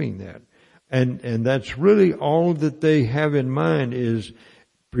having that. And that's really all that they have in mind is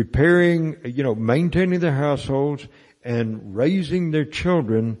preparing, maintaining their households and raising their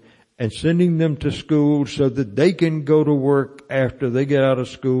children and sending them to school so that they can go to work after they get out of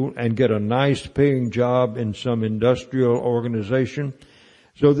school and get a nice paying job in some industrial organization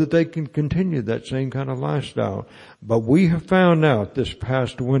so that they can continue that same kind of lifestyle. But we have found out this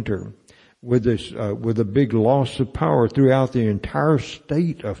past winter with a big loss of power throughout the entire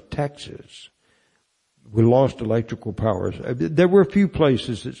state of Texas. We lost electrical power. There were a few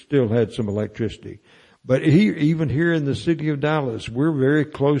places that still had some electricity. But even here in the city of Dallas, we're very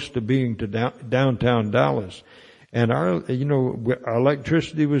close to being to downtown Dallas. And our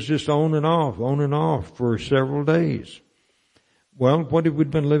electricity was just on and off for several days. Well, what if we'd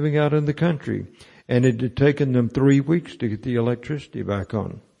been living out in the country and it had taken them 3 weeks to get the electricity back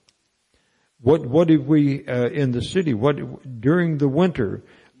on? What if we, in the city, during the winter,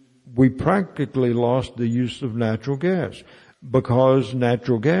 we practically lost the use of natural gas because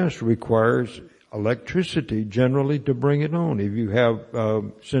natural gas requires electricity generally to bring it on if you have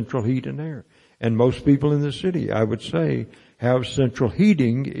central heat and air. And most people in the city, I would say, have central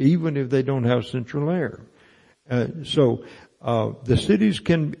heating even if they don't have central air. So the cities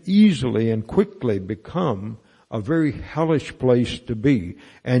can easily and quickly become a very hellish place to be.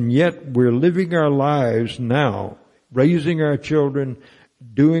 And yet we're living our lives now, raising our children,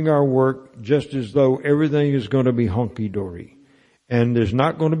 doing our work just as though everything is going to be hunky-dory. And there's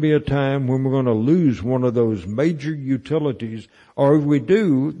not going to be a time when we're going to lose one of those major utilities, or if we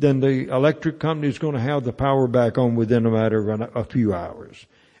do, then the electric company is going to have the power back on within a matter of a few hours.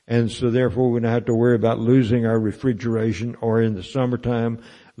 And so therefore we're going to have to worry about losing our refrigeration, or in the summertime,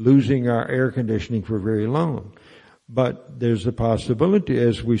 losing our air conditioning for very long. But there's a possibility,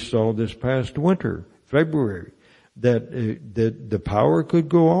 as we saw this past winter, February, that the power could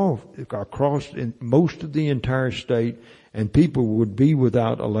go off across in most of the entire state, and people would be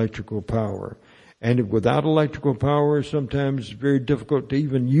without electrical power. And without electrical power, sometimes it's very difficult to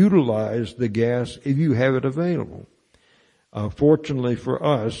even utilize the gas if you have it available. Fortunately for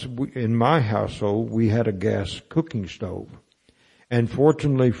us, in my household, we had a gas cooking stove. And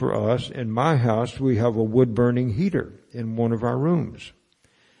fortunately for us, in my house, we have a wood-burning heater in one of our rooms.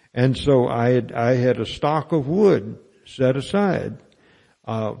 And so I had a stock of wood set aside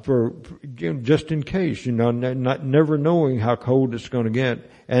for just in case, never knowing how cold it's going to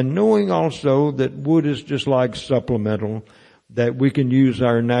get, and knowing also that wood is just like supplemental, that we can use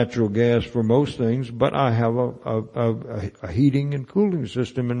our natural gas for most things, but I have a heating and cooling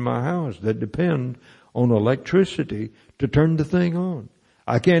system in my house that depend on electricity to turn the thing on.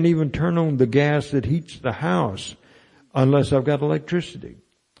 I can't even turn on the gas that heats the house unless I've got electricity.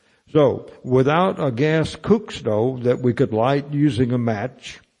 So without a gas cook stove that we could light using a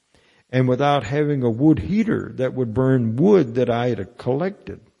match, and without having a wood heater that would burn wood that I had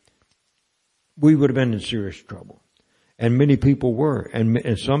collected, we would have been in serious trouble. And many people were.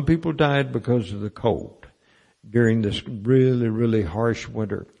 And some people died because of the cold during this really, really harsh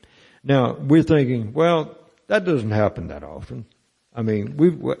winter. Now, we're thinking, well, that doesn't happen that often. I've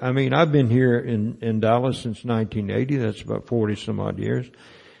been here in Dallas since 1980. That's about 40 some odd years.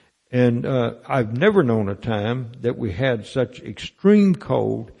 And I've never known a time that we had such extreme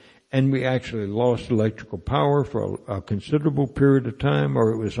cold and we actually lost electrical power for a considerable period of time,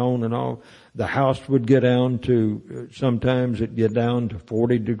 or it was on and off. The house would get down to, sometimes it'd get down to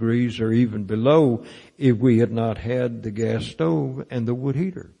 40 degrees or even below if we had not had the gas stove and the wood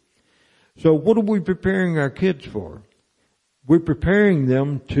heater. So what are we preparing our kids for? We're preparing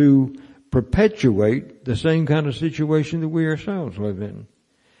them to perpetuate the same kind of situation that we ourselves live in.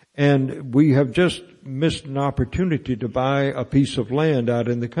 And we have just missed an opportunity to buy a piece of land out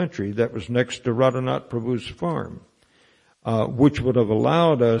in the country that was next to Radhanath Prabhu's farm, which would have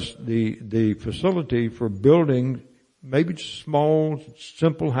allowed us the facility for building maybe small,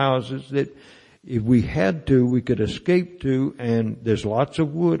 simple houses that if we had to, we could escape to, and there's lots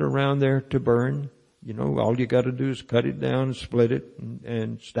of wood around there to burn. All you got to do is cut it down, split it,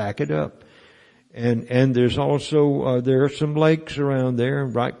 and stack it up. And there's also, there are some lakes around there,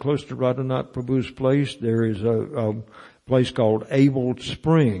 right close to Radhanath Prabhu's place. There is a place called Abel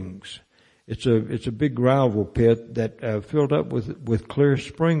Springs. It's a big gravel pit that, filled up with clear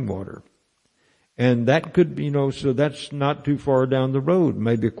spring water. And that could be, so that's not too far down the road,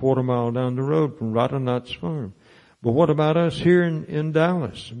 maybe a quarter mile down the road from Radhanath's farm. But what about us here in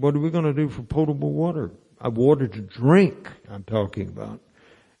Dallas? What are we going to do for potable water? Water to drink, I'm talking about.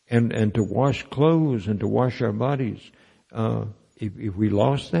 And to wash clothes and to wash our bodies. If we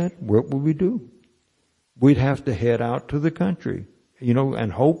lost that, what would we do? We'd have to head out to the country,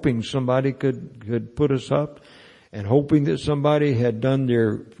 and hoping somebody could put us up, and hoping that somebody had done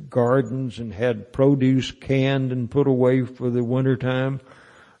their gardens and had produce canned and put away for the winter time.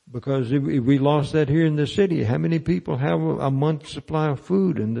 Because if we lost that here in the city, how many people have a month's supply of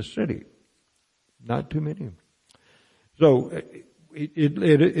food in the city? Not too many. So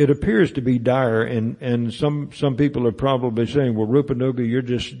it appears to be dire, and some people are probably saying, well, Rupanuga,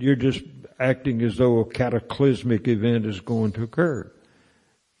 you're just acting as though a cataclysmic event is going to occur.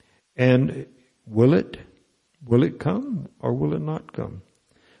 And will it come or will it not come?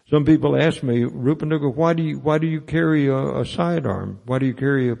 Some people ask me, Rupanuga, why do you carry a sidearm? Why do you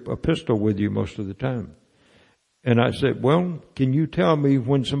carry a pistol with you most of the time? And I said, well, can you tell me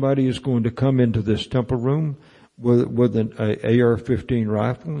when somebody is going to come into this temple room with an AR-15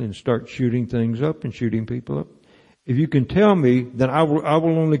 rifle and start shooting things up and shooting people up? If you can tell me, then I will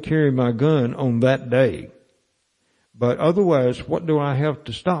only carry my gun on that day. But otherwise, what do I have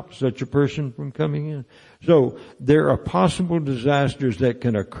to stop such a person from coming in? So there are possible disasters that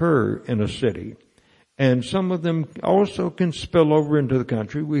can occur in a city. And some of them also can spill over into the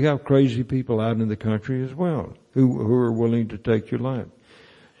country. We have crazy people out in the country as well who are willing to take your life.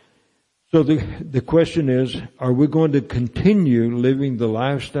 So the question is, are we going to continue living the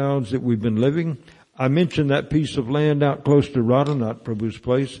lifestyles that we've been living? I mentioned that piece of land out close to Radhanath Prabhu's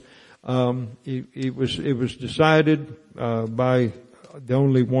place. It was decided by the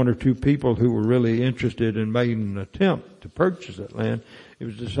only one or two people who were really interested in making an attempt to purchase that land. It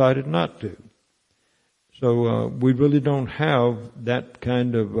was decided not to. So we really don't have that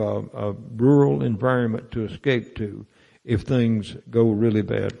kind of rural environment to escape to if things go really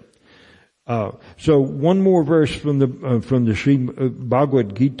bad. So one more verse from the Sri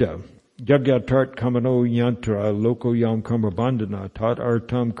Bhagavad Gita. Jagyatat kamano yantra loko yam karma bandhana tat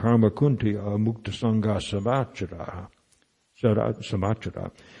artam karma kuntiya mukta sangha samachara.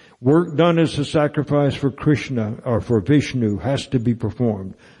 Work done as a sacrifice for Krishna or for Vishnu has to be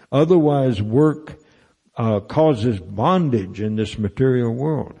performed. Otherwise, work causes bondage in this material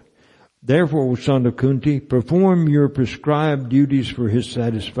world. Therefore, O son of Kunti, perform your prescribed duties for his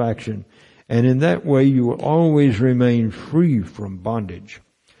satisfaction, and in that way you will always remain free from bondage.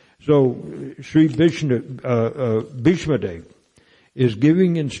 So, Sri Bhishmadev is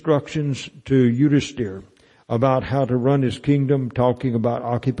giving instructions to Yudhisthira about how to run his kingdom, talking about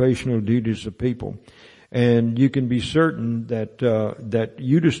occupational duties of people. And you can be certain that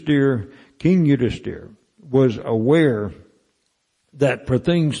Yudhisthira, King Yudhisthira, was aware that for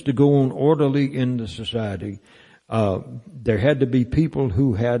things to go on orderly in the society, there had to be people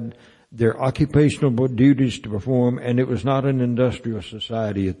who had their occupational duties to perform, and it was not an industrial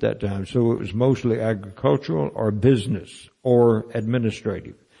society at that time. So it was mostly agricultural or business or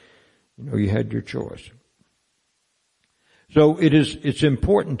administrative. You had your choice. So it's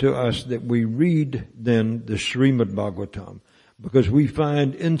important to us that we read then the Srimad Bhagavatam, because we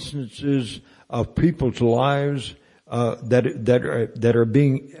find instances of people's lives that are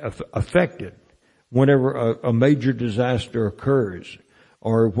being affected whenever a major disaster occurs,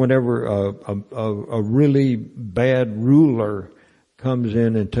 or whenever a really bad ruler comes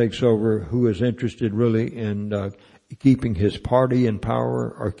in and takes over, who is interested really in keeping his party in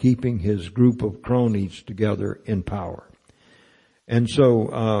power or keeping his group of cronies together in power. And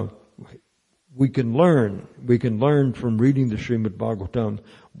so we can learn from reading the Srimad Bhagavatam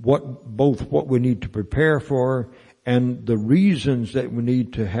what we need to prepare for, and the reasons that we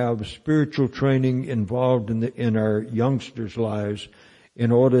need to have spiritual training involved in our youngsters' lives, in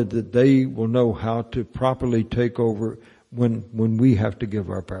order that they will know how to properly take over when we have to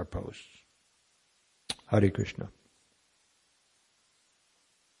give up our posts. Hare Krishna.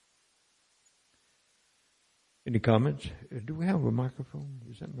 Any comments? Do we have a microphone?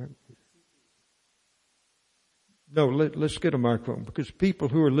 Is that No, let's get a microphone, because people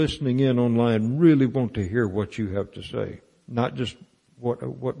who are listening in online really want to hear what you have to say, not just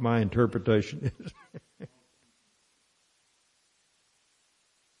what my interpretation is.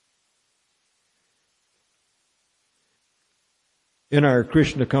 In our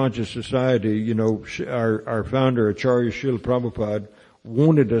Krishna conscious society, our founder Acharya Srila Prabhupada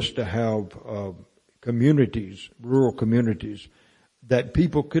wanted us to have communities, rural communities, that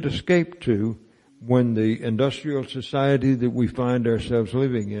people could escape to when the industrial society that we find ourselves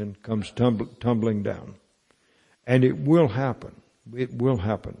living in comes tumbling down. And it will happen. It will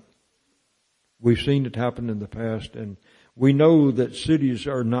happen. We've seen it happen in the past, and we know that cities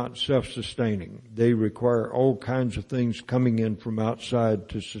are not self-sustaining. They require all kinds of things coming in from outside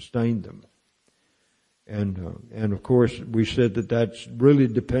to sustain them. And of course, we said that that's really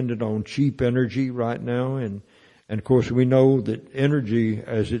dependent on cheap energy right now, and of course we know that energy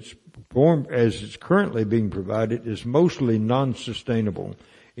as it's currently being provided is mostly non-sustainable.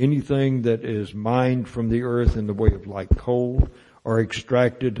 Anything that is mined from the earth in the way of like coal or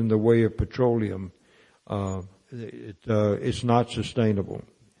extracted in the way of petroleum, it's not sustainable.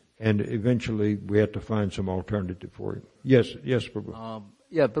 And eventually we have to find some alternative for it. Yes, Prabhu.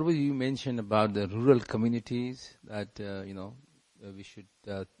 Prabhu, you mentioned about the rural communities that, we should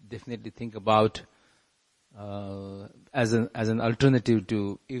definitely think about as an alternative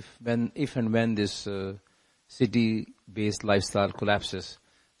to if and when this city-based lifestyle collapses.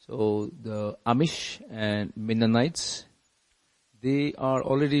 So the Amish and Mennonites, they are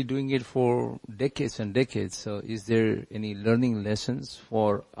already doing it for decades and decades. So is there any learning lessons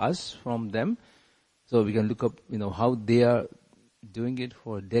for us from them? So we can look up, how they are doing it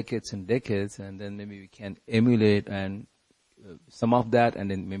for decades and decades, and then maybe we can emulate and some of that, and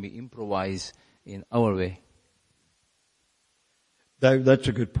then maybe improvise in our way. That's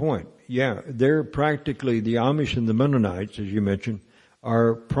a good point. Yeah, they're practically, the Amish and the Mennonites, as you mentioned,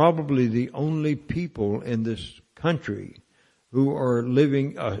 are probably the only people in this country who are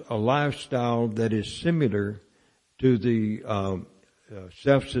living a lifestyle that is similar to the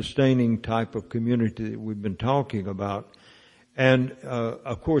self-sustaining type of community that we've been talking about. And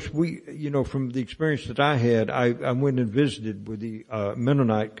of course, from the experience that I had, I went and visited with the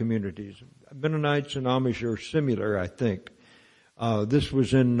Mennonite communities. Mennonites and Amish are similar, I think. This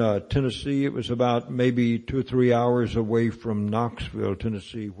was in Tennessee. It was about maybe 2 or 3 hours away from Knoxville,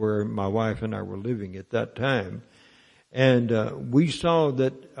 Tennessee, where my wife and I were living at that time. And we saw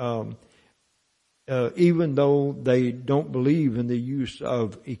that even though they don't believe in the use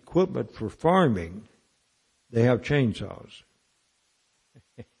of equipment for farming, they have chainsaws.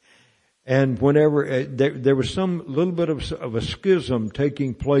 And whenever there was some little bit of a schism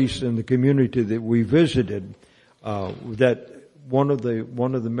taking place in the community that we visited, that one of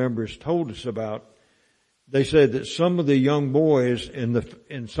the members told us about, they said that some of the young boys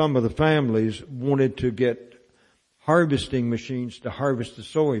in some of the families wanted to get harvesting machines to harvest the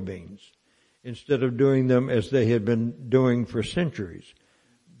soybeans instead of doing them as they had been doing for centuries.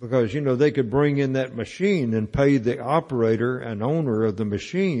 Because, they could bring in that machine and pay the operator and owner of the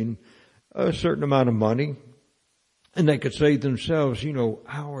machine a certain amount of money, and they could save themselves,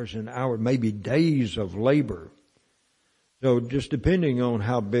 hours and hours, maybe days of labor. So just depending on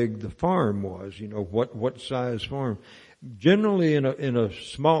how big the farm was, what size farm. Generally in a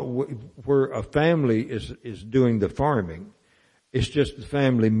small, where a family is doing the farming, it's just the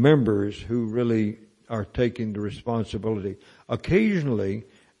family members who really are taking the responsibility. Occasionally,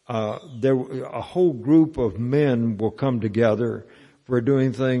 a whole group of men will come together for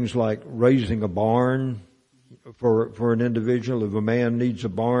doing things like raising a barn for an individual. If a man needs a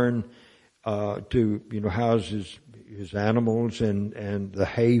barn, to, house his animals and the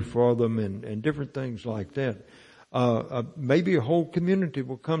hay for them and different things like that. Maybe a whole community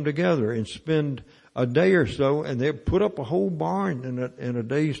will come together and spend a day or so, and they'll put up a whole barn in a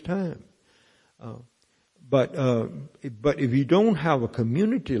day's time. But if you don't have a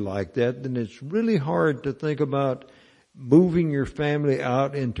community like that, then it's really hard to think about moving your family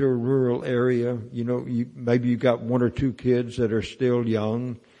out into a rural area. Maybe you got one or two kids that are still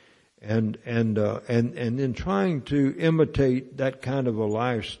young, and then trying to imitate that kind of a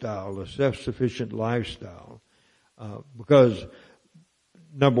lifestyle, a self-sufficient lifestyle. Because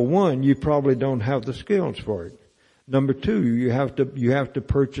number one, you probably don't have the skills for it. Number two, you have to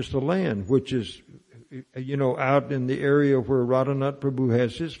purchase the land, which is, out in the area where Radhanath Prabhu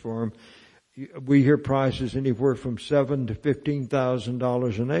has his farm, we hear prices anywhere from $7,000 to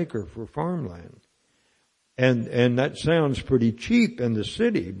 $15,000 an acre for farmland. And that sounds pretty cheap in the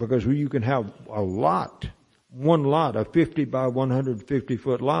city, because you can have one lot, a 50 by 150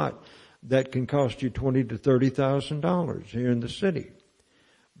 foot lot, that can cost you $20,000 to $30,000 here in the city.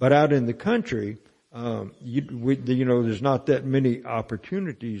 But out in the country, there's not that many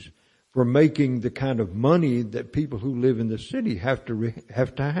opportunities for making the kind of money that people who live in the city have to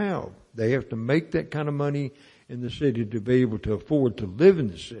have. They have to make that kind of money in the city to be able to afford to live in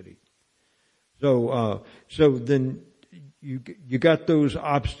the city. So then you got those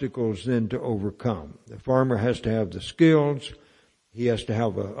obstacles then to overcome. The farmer has to have the skills. He has to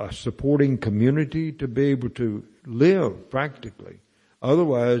have a supporting community to be able to live practically.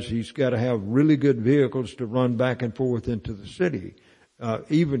 Otherwise, he's got to have really good vehicles to run back and forth into the city,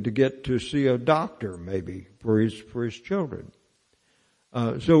 even to get to see a doctor maybe for his children.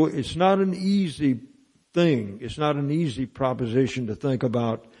 So it's not an easy thing. It's not an easy proposition to think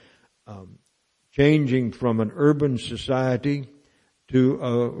about changing from an urban society to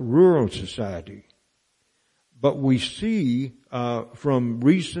a rural society. But we see from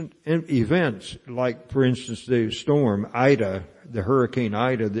recent events, like for instance the storm Ida, the Hurricane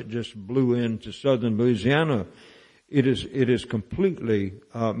Ida that just blew into southern Louisiana, it is completely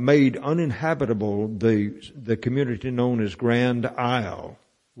made uninhabitable the community known as Grand Isle,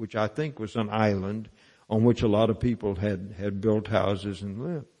 which I think was an island on which a lot of people had built houses and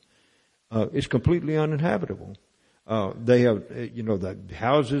lived. It's completely uninhabitable. They have, the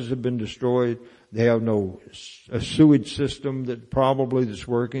houses have been destroyed. They have a sewage system that's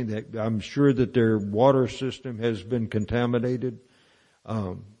working. I'm sure that their water system has been contaminated.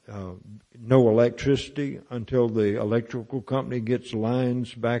 No electricity until the electrical company gets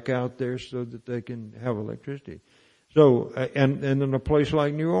lines back out there so that they can have electricity. So, and in a place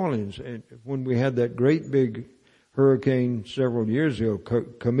like New Orleans, and when we had that great big hurricane several years ago,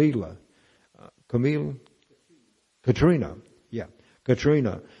 Katrina,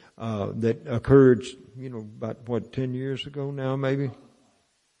 that occurred, about 10 years ago now, maybe?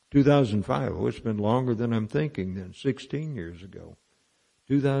 2005. Oh, it's been longer than I'm thinking then, 16 years ago.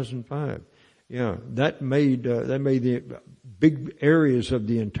 2005. Yeah, that made the big areas of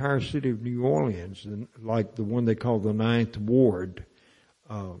the entire city of New Orleans, like the one they call the 9th Ward,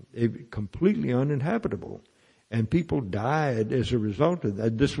 completely uninhabitable. And people died as a result of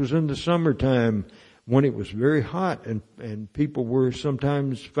that. This was in the summertime when it was very hot, and people were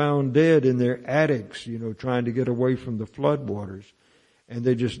sometimes found dead in their attics, trying to get away from the floodwaters. And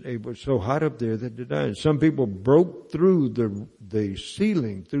it was so hot up there that they died. Some people broke through the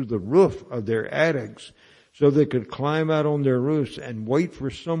ceiling, through the roof of their attics, so they could climb out on their roofs and wait for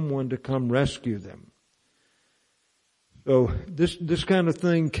someone to come rescue them. So this kind of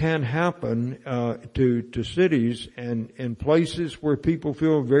thing can happen to cities and in places where people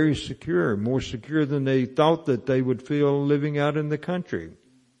feel very secure, more secure than they thought that they would feel living out in the country.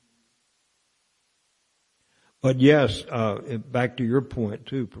 But yes, back to your point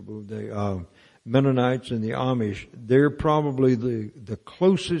too, Prabhu, Mennonites and the Amish, they're probably the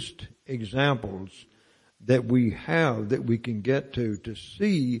closest examples that we have that we can get to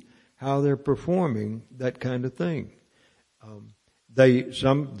see how they're performing that kind of thing.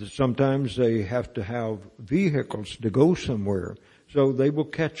 Sometimes they have to have vehicles to go somewhere, so they will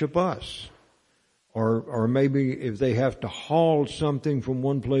catch a bus. Or maybe if they have to haul something from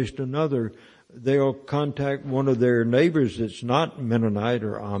one place to another, they'll contact one of their neighbors that's not Mennonite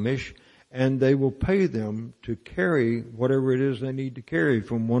or Amish, and they will pay them to carry whatever it is they need to carry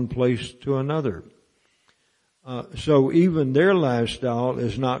from one place to another. So even their lifestyle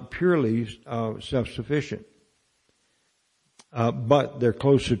is not purely self-sufficient. But they're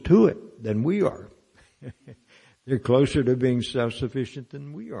closer to it than we are. They're closer to being self-sufficient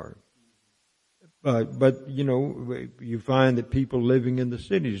than we are. But you find that people living in the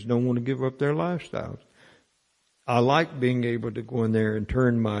cities don't want to give up their lifestyles. I like being able to go in there and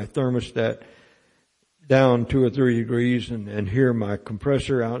turn my thermostat down 2 or 3 degrees and hear my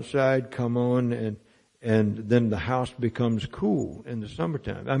compressor outside come on, and then the house becomes cool in the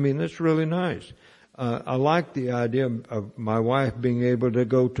summertime. I mean, that's really nice. I like the idea of my wife being able to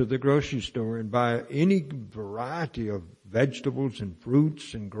go to the grocery store and buy any variety of vegetables and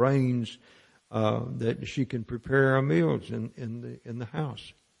fruits and grains that she can prepare our meals in the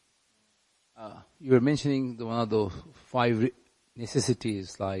house. You were mentioning one of the 5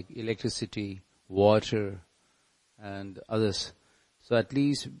 necessities like electricity, water, and others. So at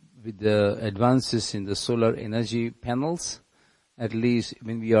least with the advances in the solar energy panels, at least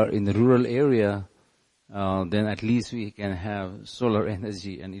when we are in the rural area, then at least we can have solar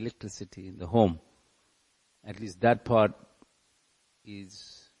energy and electricity in the home. At least that part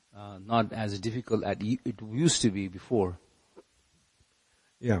is not as difficult as it used to be before.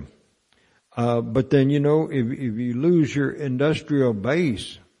 Yeah. But then, if you lose your industrial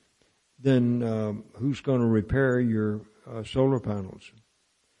base, then who's going to repair your solar panels?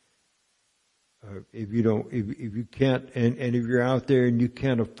 If you can't, and if you're out there and you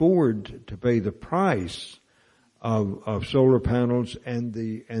can't afford to pay the price of solar panels and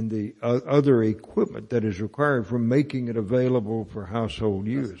the other equipment that is required for making it available for household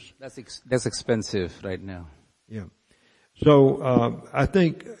use. That's expensive right now. Yeah. So I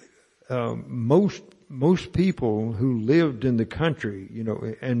think most people who lived in the country,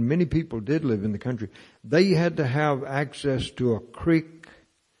 and many people did live in the country, they had to have access to a creek,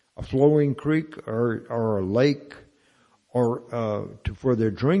 a flowing creek, or a lake, or for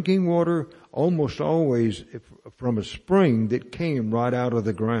their drinking water, almost always from a spring that came right out of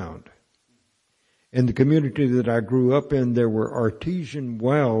the ground. In the community that I grew up in, there were artesian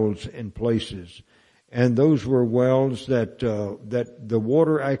wells in places, and those were wells that the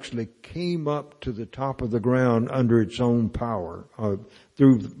water actually came up to the top of the ground under its own power,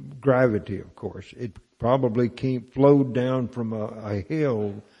 through gravity, of course. It probably flowed down from a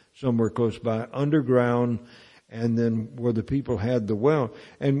hill somewhere close by, underground, and then where the people had the well.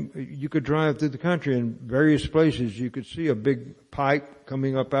 And you could drive through the country in various places. You could see a big pipe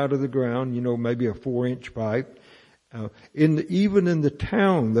coming up out of the ground, maybe a 4-inch pipe. Even in the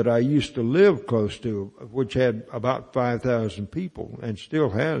town that I used to live close to, which had about 5,000 people, and still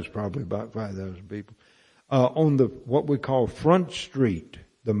has probably about 5,000 people, on what we call Front Street,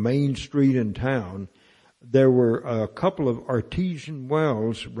 the main street in town, there were a couple of artesian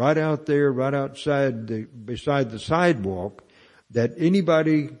wells right out there, right outside beside the sidewalk, that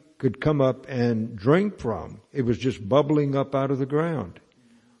anybody could come up and drink from. It was just bubbling up out of the ground.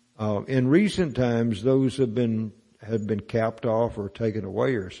 In recent times, those have been capped off or taken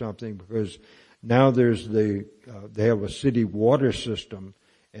away or something, because now they have a city water system,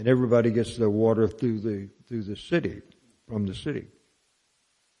 and everybody gets their water through the city, from the city.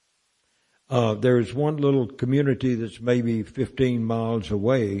 There's one little community that's maybe 15 miles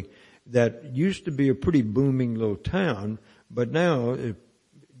away that used to be a pretty booming little town, but now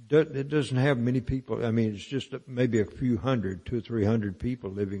it doesn't have many people. I mean, it's just maybe a few hundred, 200 or 300 people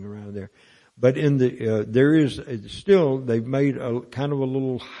living around there. But there is still, they've made a kind of a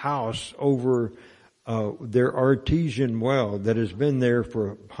little house over their artesian well that has been there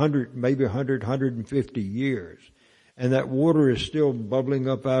for 150 years. And that water is still bubbling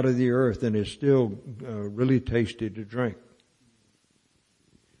up out of the earth and is still really tasty to drink.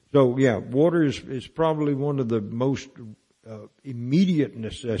 So yeah, water is probably one of the most immediate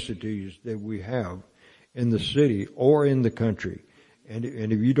necessities that we have in the city or in the country. And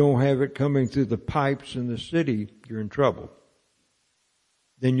if you don't have it coming through the pipes in the city, you're in trouble.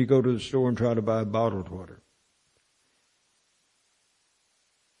 Then you go to the store and try to buy bottled water.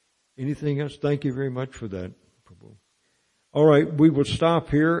 Anything else? Thank you very much for that, Prabhu. All right, we will stop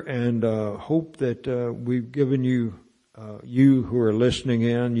here and hope that we've given you, you who are listening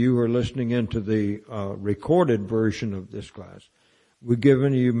in to the recorded version of this class, we've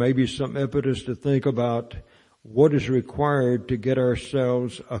given you maybe some impetus to think about what is required to get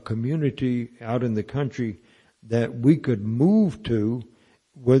ourselves a community out in the country that we could move to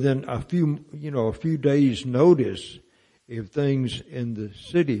within a few days' notice if things in the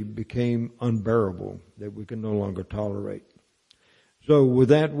city became unbearable, that we can no longer tolerate. So with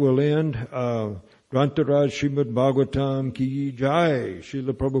that, we'll end. Grantaraj Srimad Bhagavatam ki jai,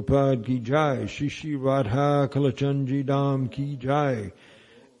 Srila Prabhupada ki jai, Shri Radha Kalachandji Dham ki jai.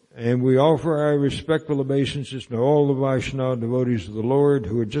 And we offer our respectful obeisances to all the Vaishnava devotees of the Lord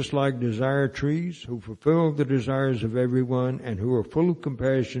who are just like desire trees, who fulfill the desires of everyone, and who are full of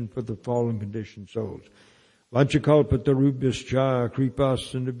compassion for the fallen conditioned souls. Vanchakalpatarubhyascha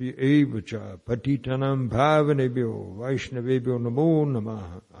kripasindabhya evacha patitanam bhavanebhyo Vaishnavebhyo namo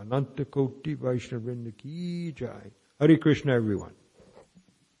namaha Ananta Koti Vaishnavrinda ki jai. Hare Krishna, everyone.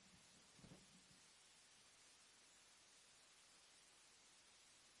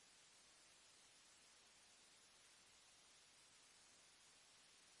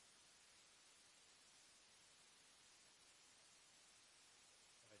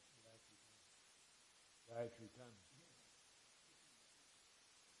 Gayatri time.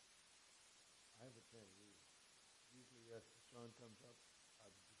 I have a 10. Usually as the sun comes up, I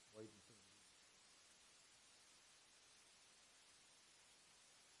just wait until